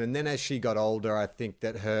person. And then as she got older, I think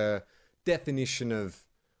that her definition of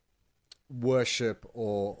worship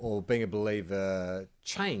or being a believer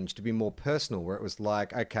changed to be more personal, where it was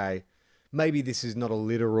like, okay, maybe this is not a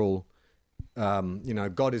literal,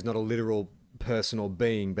 God is not a literal person or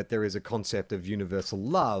being, but there is a concept of universal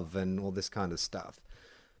love and all this kind of stuff.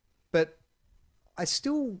 But I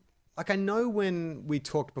still, I know when we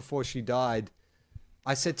talked before she died,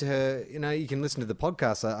 I said to her, you can listen to the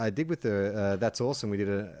podcast I did with her. That's awesome. We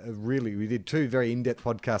did two very in-depth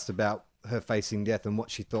podcasts about her facing death and what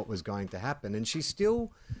she thought was going to happen. And she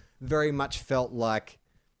still very much felt like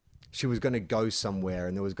she was going to go somewhere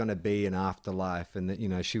and there was going to be an afterlife. And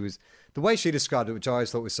that, she was, the way she described it, which I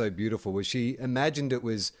always thought was so beautiful, was she imagined it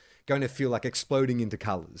was going to feel like exploding into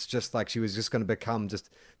colors, just like she was just going to become just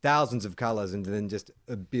thousands of colors and then just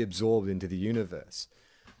be absorbed into the universe.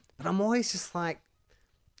 But I'm always just like,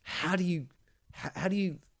 how do you,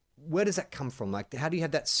 where does that come from? Like, how do you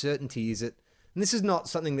have that certainty? Is it, and this is not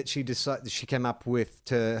something that she decided, she came up with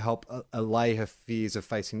to help allay her fears of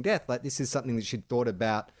facing death. Like, this is something that she'd thought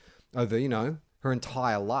about over, her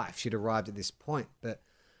entire life. She'd arrived at this point. But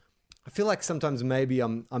I feel like sometimes maybe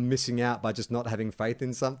I'm missing out by just not having faith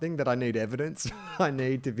in something, that I need evidence. I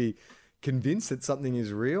need to be convinced that something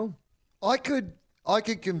is real. I could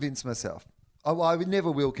convince myself. I would never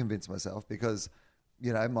will convince myself because,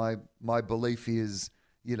 my belief is,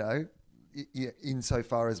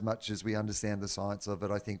 insofar as much as we understand the science of it,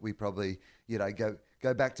 I think we probably,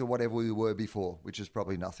 go back to whatever we were before, which is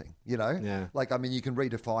probably nothing, Yeah. Like, I mean, you can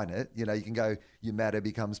redefine it, you can go, your matter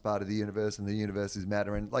becomes part of the universe and the universe is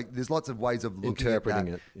matter. And like, there's lots of ways of looking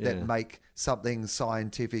interpreting at it, that make something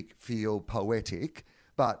scientific feel poetic.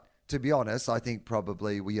 But to be honest, I think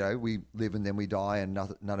probably we live and then we die, and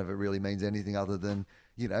none of it really means anything other than,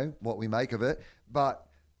 what we make of it. But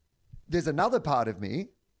there's another part of me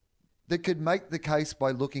that could make the case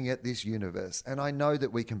by looking at this universe. And I know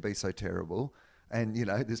that we can be so terrible. And,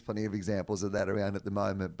 there's plenty of examples of that around at the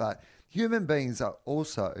moment. But human beings are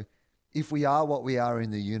also, if we are what we are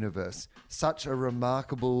in the universe, such a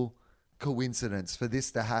remarkable coincidence for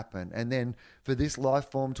this to happen. And then for this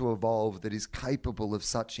life form to evolve that is capable of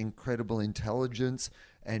such incredible intelligence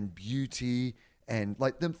and beauty and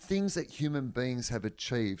like the things that human beings have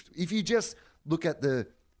achieved. If you just look at the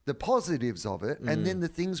positives of it, and then the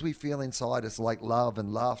things we feel inside us, like love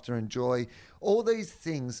and laughter and joy, all these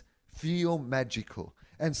things feel magical.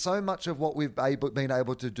 And so much of what we've been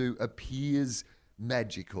able to do appears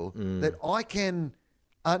magical that I can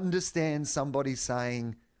understand somebody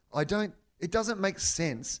saying, it doesn't make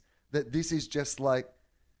sense that this is just like,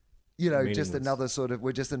 just another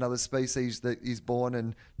we're just another species that is born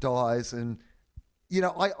and dies. And,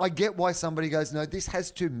 I get why somebody goes, no, this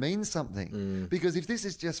has to mean something. Because if this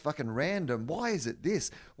is just fucking random, why is it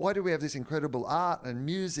this? Why do we have this incredible art and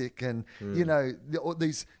music and, all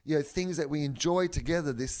these, things that we enjoy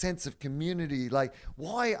together, this sense of community? Like,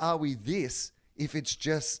 why are we this if it's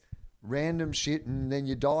just random shit and then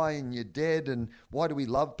you die and you're dead? And why do we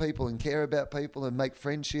love people and care about people and make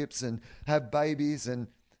friendships and have babies? And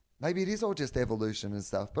maybe it is all just evolution and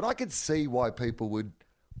stuff. But I could see why people would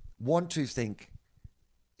want to think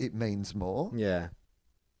it means more. Yeah.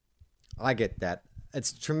 I get that.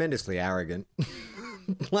 It's tremendously arrogant.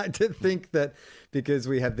 Like, to think that because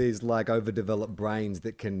we have these like overdeveloped brains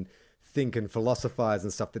that can think and philosophize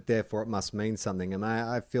and stuff, that therefore it must mean something. And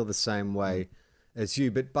I feel the same way as you.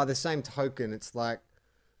 But by the same token, it's like,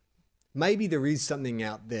 maybe there is something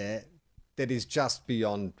out there that is just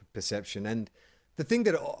beyond perception. And the thing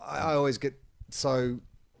that I always get so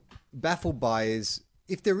baffled by is,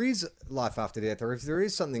 if there is life after death, or if there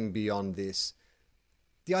is something beyond this,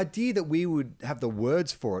 the idea that we would have the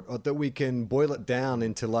words for it, or that we can boil it down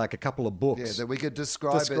into like a couple of books. Yeah, that we could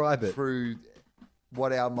describe it through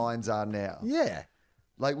what our minds are now. Yeah.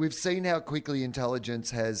 Like, we've seen how quickly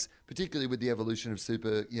intelligence has, particularly with the evolution of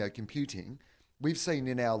super, computing, we've seen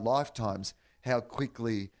in our lifetimes how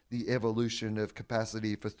quickly the evolution of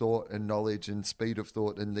capacity for thought and knowledge and speed of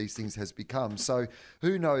thought and these things has become. So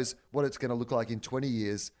who knows what it's going to look like in 20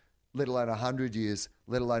 years, let alone 100 years,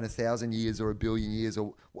 let alone 1,000 years or 1 billion years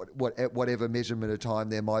or whatever measurement of time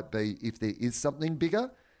there might be if there is something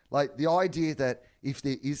bigger. Like the idea that if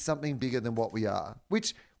there is something bigger than what we are,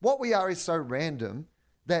 which what we are is so random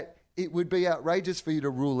that it would be outrageous for you to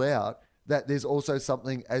rule out that there's also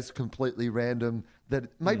something as completely random that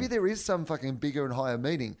maybe there is some fucking bigger and higher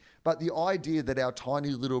meaning. But the idea that our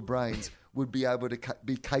tiny little brains would be able to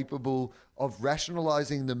be capable of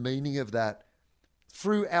rationalizing the meaning of that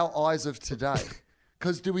through our eyes of today.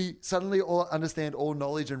 Because do we suddenly all understand all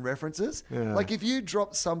knowledge and references? Yeah. Like if you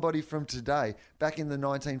dropped somebody from today back in the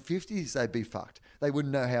 1950s, they'd be fucked. They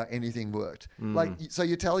wouldn't know how anything worked. Like, so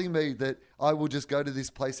you're telling me that I will just go to this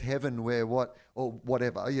place, heaven, where or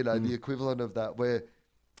whatever, the equivalent of that, where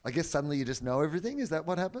I guess suddenly you just know everything? Is that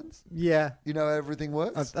what happens? Yeah. You know how everything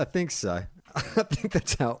works? I think so. I think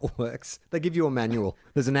that's how it works. They give you a manual.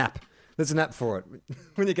 There's an app. There's an app for it.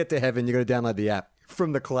 When you get to heaven, you got to download the app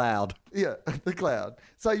from the cloud. Yeah, the cloud.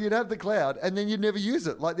 So you'd have the cloud and then you'd never use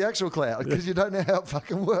it, like the actual cloud, because you don't know how it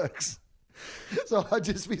fucking works. So I'd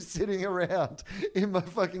just be sitting around in my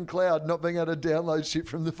fucking cloud, not being able to download shit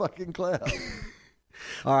from the fucking cloud.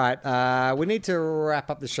 All right, we need to wrap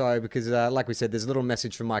up the show because, like we said, there's a little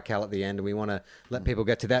message from Mike Cal at the end, and we want to let people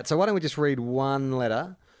get to that. So why don't we just read one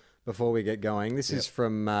letter before we get going? This is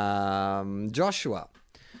from Joshua.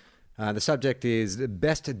 The subject is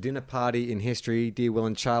best dinner party in history. Dear Will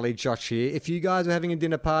and Charlie, Josh here. If you guys were having a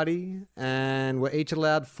dinner party and were each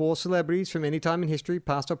allowed 4 celebrities from any time in history,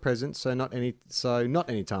 past or present, so not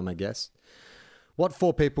any time, I guess. What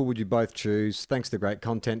 4 people would you both choose? Thanks to the great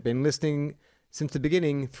content. Been listening since the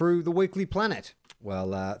beginning through The Weekly Planet.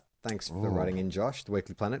 Well, thanks for writing in, Josh. The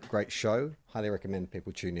Weekly Planet, great show. Highly recommend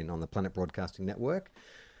people tune in on the Planet Broadcasting Network.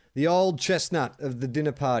 The old chestnut of the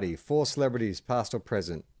dinner party. 4 celebrities, past or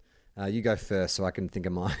present. You go first so I can think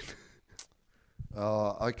of mine.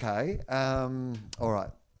 Oh, okay. All right.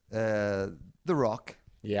 The Rock,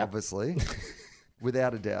 obviously,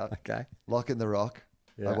 without a doubt. Okay. Lock in The Rock.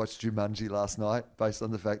 Yeah. I watched Jumanji last night based on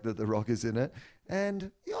the fact that The Rock is in it. And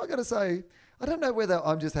I got to say, I don't know whether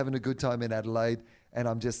I'm just having a good time in Adelaide and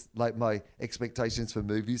I'm just like my expectations for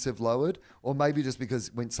movies have lowered, or maybe just because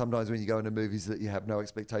sometimes when you go into movies that you have no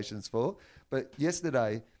expectations for. But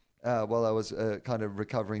yesterday, while I was kind of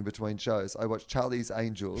recovering between shows, I watched Charlie's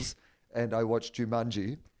Angels and I watched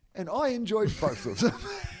Jumanji, and I enjoyed both of them.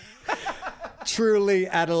 Truly,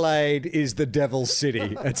 Adelaide is the devil's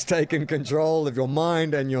city. It's taken control of your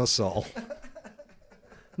mind and your soul.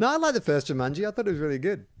 No, I like the first Jumanji. I thought it was really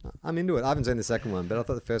good. I'm into it. I haven't seen the second one, but I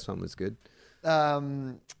thought the first one was good.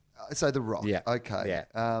 So The Rock. Yeah. Okay.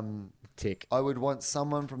 Yeah. Tick. I would want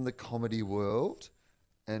someone from the comedy world,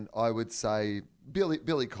 and I would say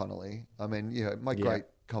Billy Connolly. I mean, my great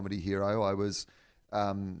comedy hero. I was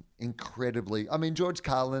incredibly... I mean, George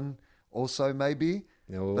Carlin also maybe.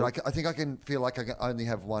 No. But I think I can feel like I can only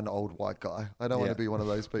have one old white guy. I don't want to be one of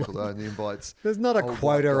those people that only invites... There's not a old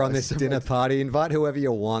quota white on guys this to dinner make- party. Invite whoever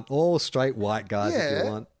you want. All straight white guys if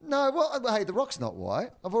you want. No, well, hey, The Rock's not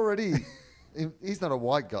white. I've already... He's not a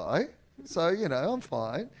white guy. So, I'm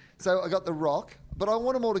fine. So I got The Rock, but I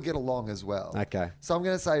want them all to get along as well. Okay. So I'm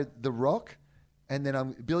going to say The Rock, and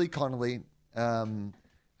then Billy Connolly,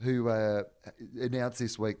 who announced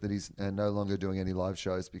this week that he's no longer doing any live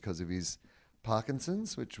shows because of his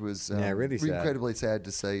Parkinson's, which was really sad. incredibly sad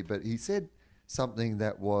to see. But he said something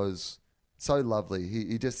that was so lovely.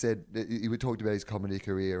 He just said, he talked about his comedy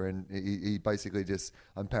career, and he basically just,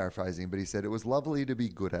 I'm paraphrasing, but he said, it was lovely to be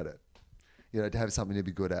good at it. To have something to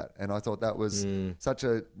be good at. And I thought that was such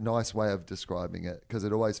a nice way of describing it, because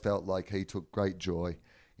it always felt like he took great joy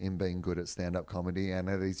in being good at stand-up comedy, and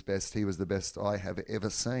at his best, he was the best I have ever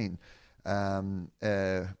seen. When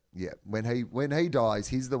he dies,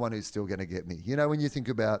 he's the one who's still going to get me. When you think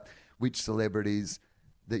about which celebrities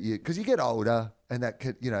that because you get older, and that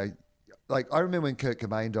could, like I remember when Kurt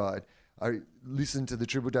Cobain died, I listened to the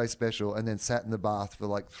Triple J special and then sat in the bath for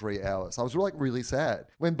like 3 hours. I was like really sad.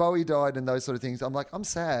 When Bowie died and those sort of things, I'm like, I'm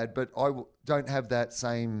sad, but I don't have that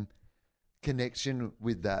same connection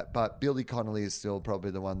with that. But Billy Connolly is still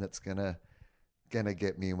probably the one that's gonna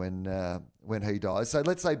get me when he dies. So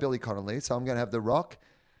let's say Billy Connolly. So I'm gonna have The Rock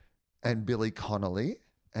and Billy Connolly,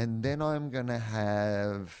 and then I'm gonna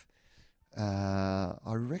have. I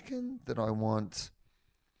reckon that I want.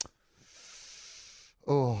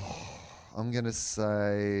 I'm going to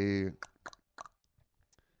say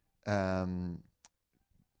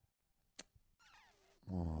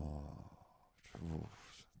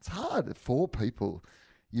it's hard. 4 people.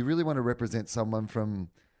 you really want to represent someone from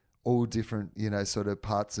all different, sort of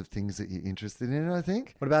parts of things that you're interested in, I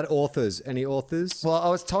think. What about authors? Any authors? Well, I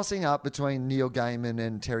was tossing up between Neil Gaiman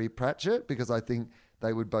and Terry Pratchett because I think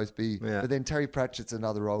they would both be. Yeah. But then Terry Pratchett's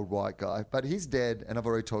another old white guy, but he's dead, and I've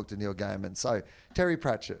already talked to Neil Gaiman. So Terry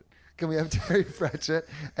Pratchett. Can we have Terry Pratchett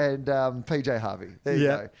and PJ Harvey? There you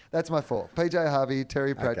go. That's my 4. PJ Harvey,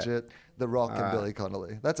 Terry Pratchett, The Rock, and Billy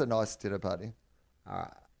Connolly. That's a nice dinner party. All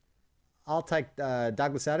right. I'll take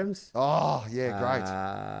Douglas Adams. Oh, yeah, great.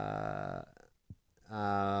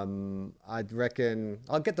 I'd reckon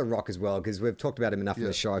I'll get The Rock as well because we've talked about him enough in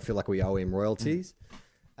the show. I feel like we owe him royalties.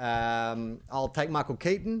 I'll take Michael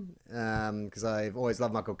Keaton because I've always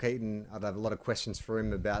loved Michael Keaton. I'd have a lot of questions for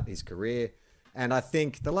him about his career. And I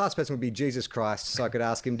think the last person would be Jesus Christ, so I could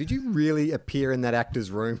ask him, did you really appear in that actor's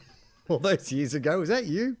room all those years ago? Was that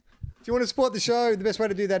you? If you want to support the show, the best way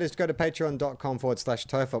to do that is to go to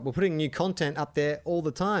patreon.com/TOFOP. We're putting new content up there all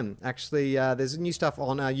the time. Actually, there's new stuff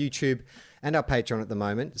on our YouTube and our Patreon at the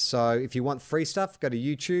moment. So if you want free stuff, go to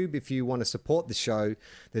YouTube. If you want to support the show,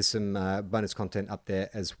 there's some bonus content up there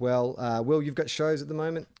as well. Will, you've got shows at the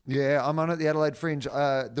moment? Yeah, I'm on at the Adelaide Fringe.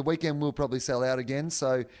 The weekend will probably sell out again.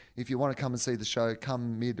 So if you want to come and see the show,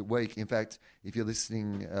 come midweek. In fact, if you're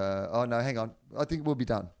listening... oh, no, hang on. I think we'll be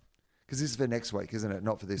done. Because this is for next week, isn't it?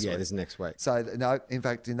 Not for this week. Yeah, this is next week. So, no, in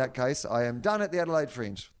fact, in that case, I am done at the Adelaide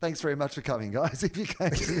Fringe. Thanks very much for coming, guys, if you came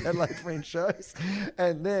to the Adelaide Fringe shows.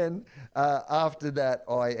 And then after that,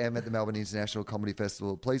 I am at the Melbourne International Comedy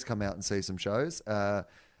Festival. Please come out and see some shows. I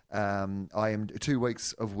am 2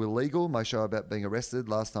 weeks of Will Legal, my show about being arrested.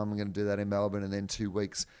 Last time I'm going to do that in Melbourne, and then 2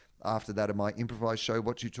 weeks after that of my improvised show,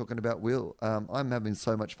 What You Talking About, Will. I'm having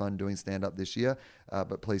so much fun doing stand-up this year,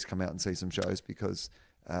 but please come out and see some shows because...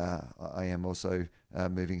 I am also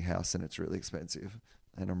moving house and it's really expensive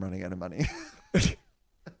and I'm running out of money.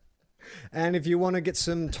 And if you want to get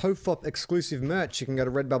some TOFOP exclusive merch, you can go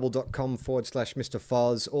to redbubble.com/Mr.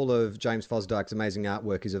 Foz. All of James Fosdyke's amazing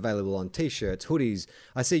artwork is available on t-shirts, hoodies.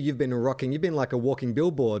 I see you've been like a walking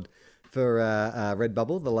billboard for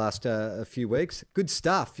Redbubble the last few weeks. Good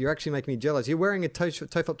stuff. You're actually making me jealous. You're wearing a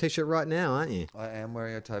TOFOP t-shirt right now, aren't you? I am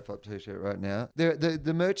wearing a TOFOP t-shirt right now.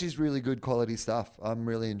 The merch is really good quality stuff. I'm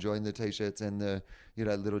really enjoying the t-shirts and the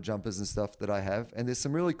little jumpers and stuff that I have. And there's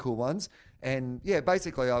some really cool ones. And yeah,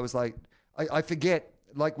 basically I was like, I forget,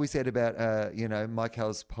 like we said about,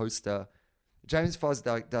 Michael's poster, James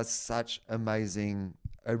Fosdyke does such amazing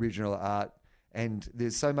original art and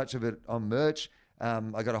there's so much of it on merch.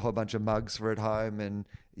 I got a whole bunch of mugs for at home and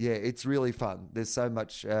yeah, it's really fun. There's so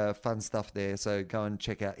much fun stuff there. So go and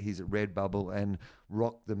check out his Redbubble and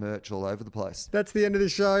rock the merch all over the place. That's the end of the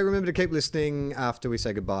show. Remember to keep listening after we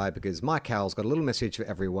say goodbye because Mike Howell's got a little message for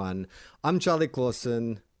everyone. I'm Charlie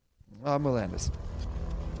Clausen. I'm Will Anderson.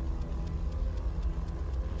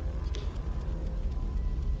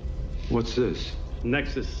 What's this?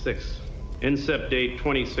 Nexus 6. Incept date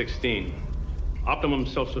 2016. Optimum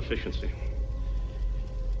self-sufficiency.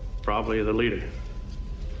 Probably the leader.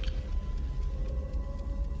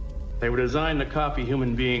 They were designed to copy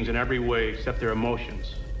human beings in every way except their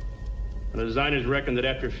emotions. The designers reckoned that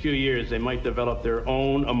after a few years, they might develop their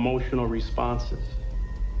own emotional responses.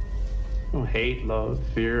 Hate, love,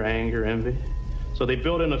 fear, anger, envy. So they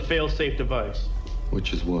built in a fail-safe device.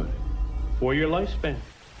 Which is what? 4-year lifespan.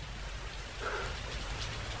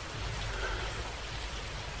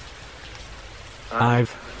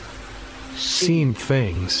 I've seen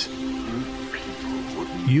things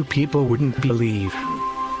you people wouldn't believe.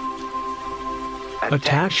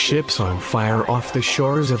 Attack ships on fire off the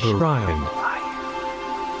shores of Orion.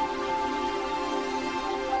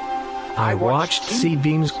 I watched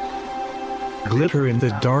C-beams glitter in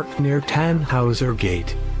the dark near Tannhauser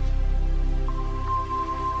Gate.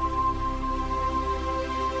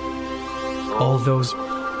 All those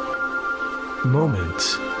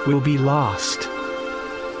moments will be lost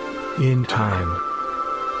in time.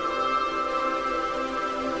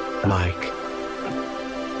 Like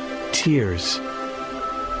tears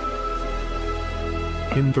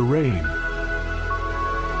in the rain.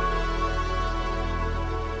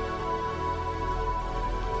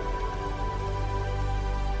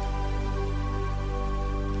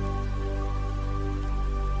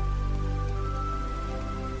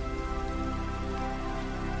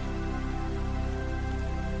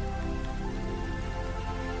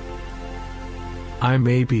 I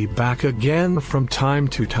may be back again from time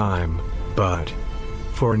to time, but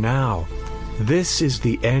for now, this is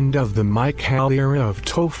the end of the Mike Howell era of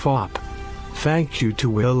TOFOP. Thank you to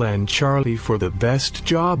Will and Charlie for the best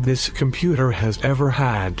job this computer has ever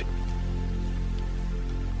had.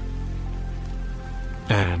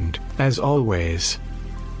 And, as always,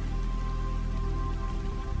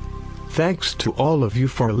 Thanks to all of you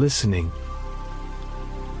for listening.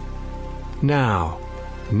 Now,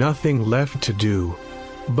 nothing left to do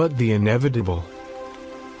but the inevitable.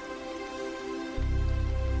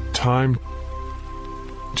 Time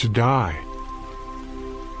to die.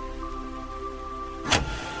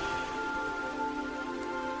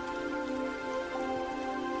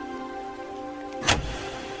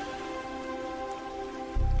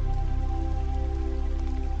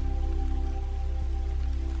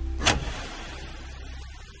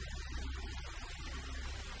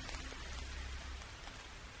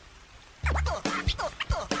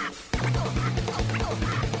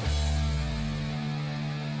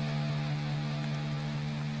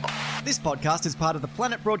 This podcast is part of the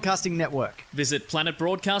Planet Broadcasting Network. Visit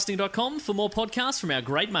planetbroadcasting.com for more podcasts from our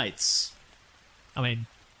great mates. I mean,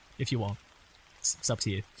 if you want. It's up to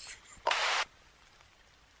you.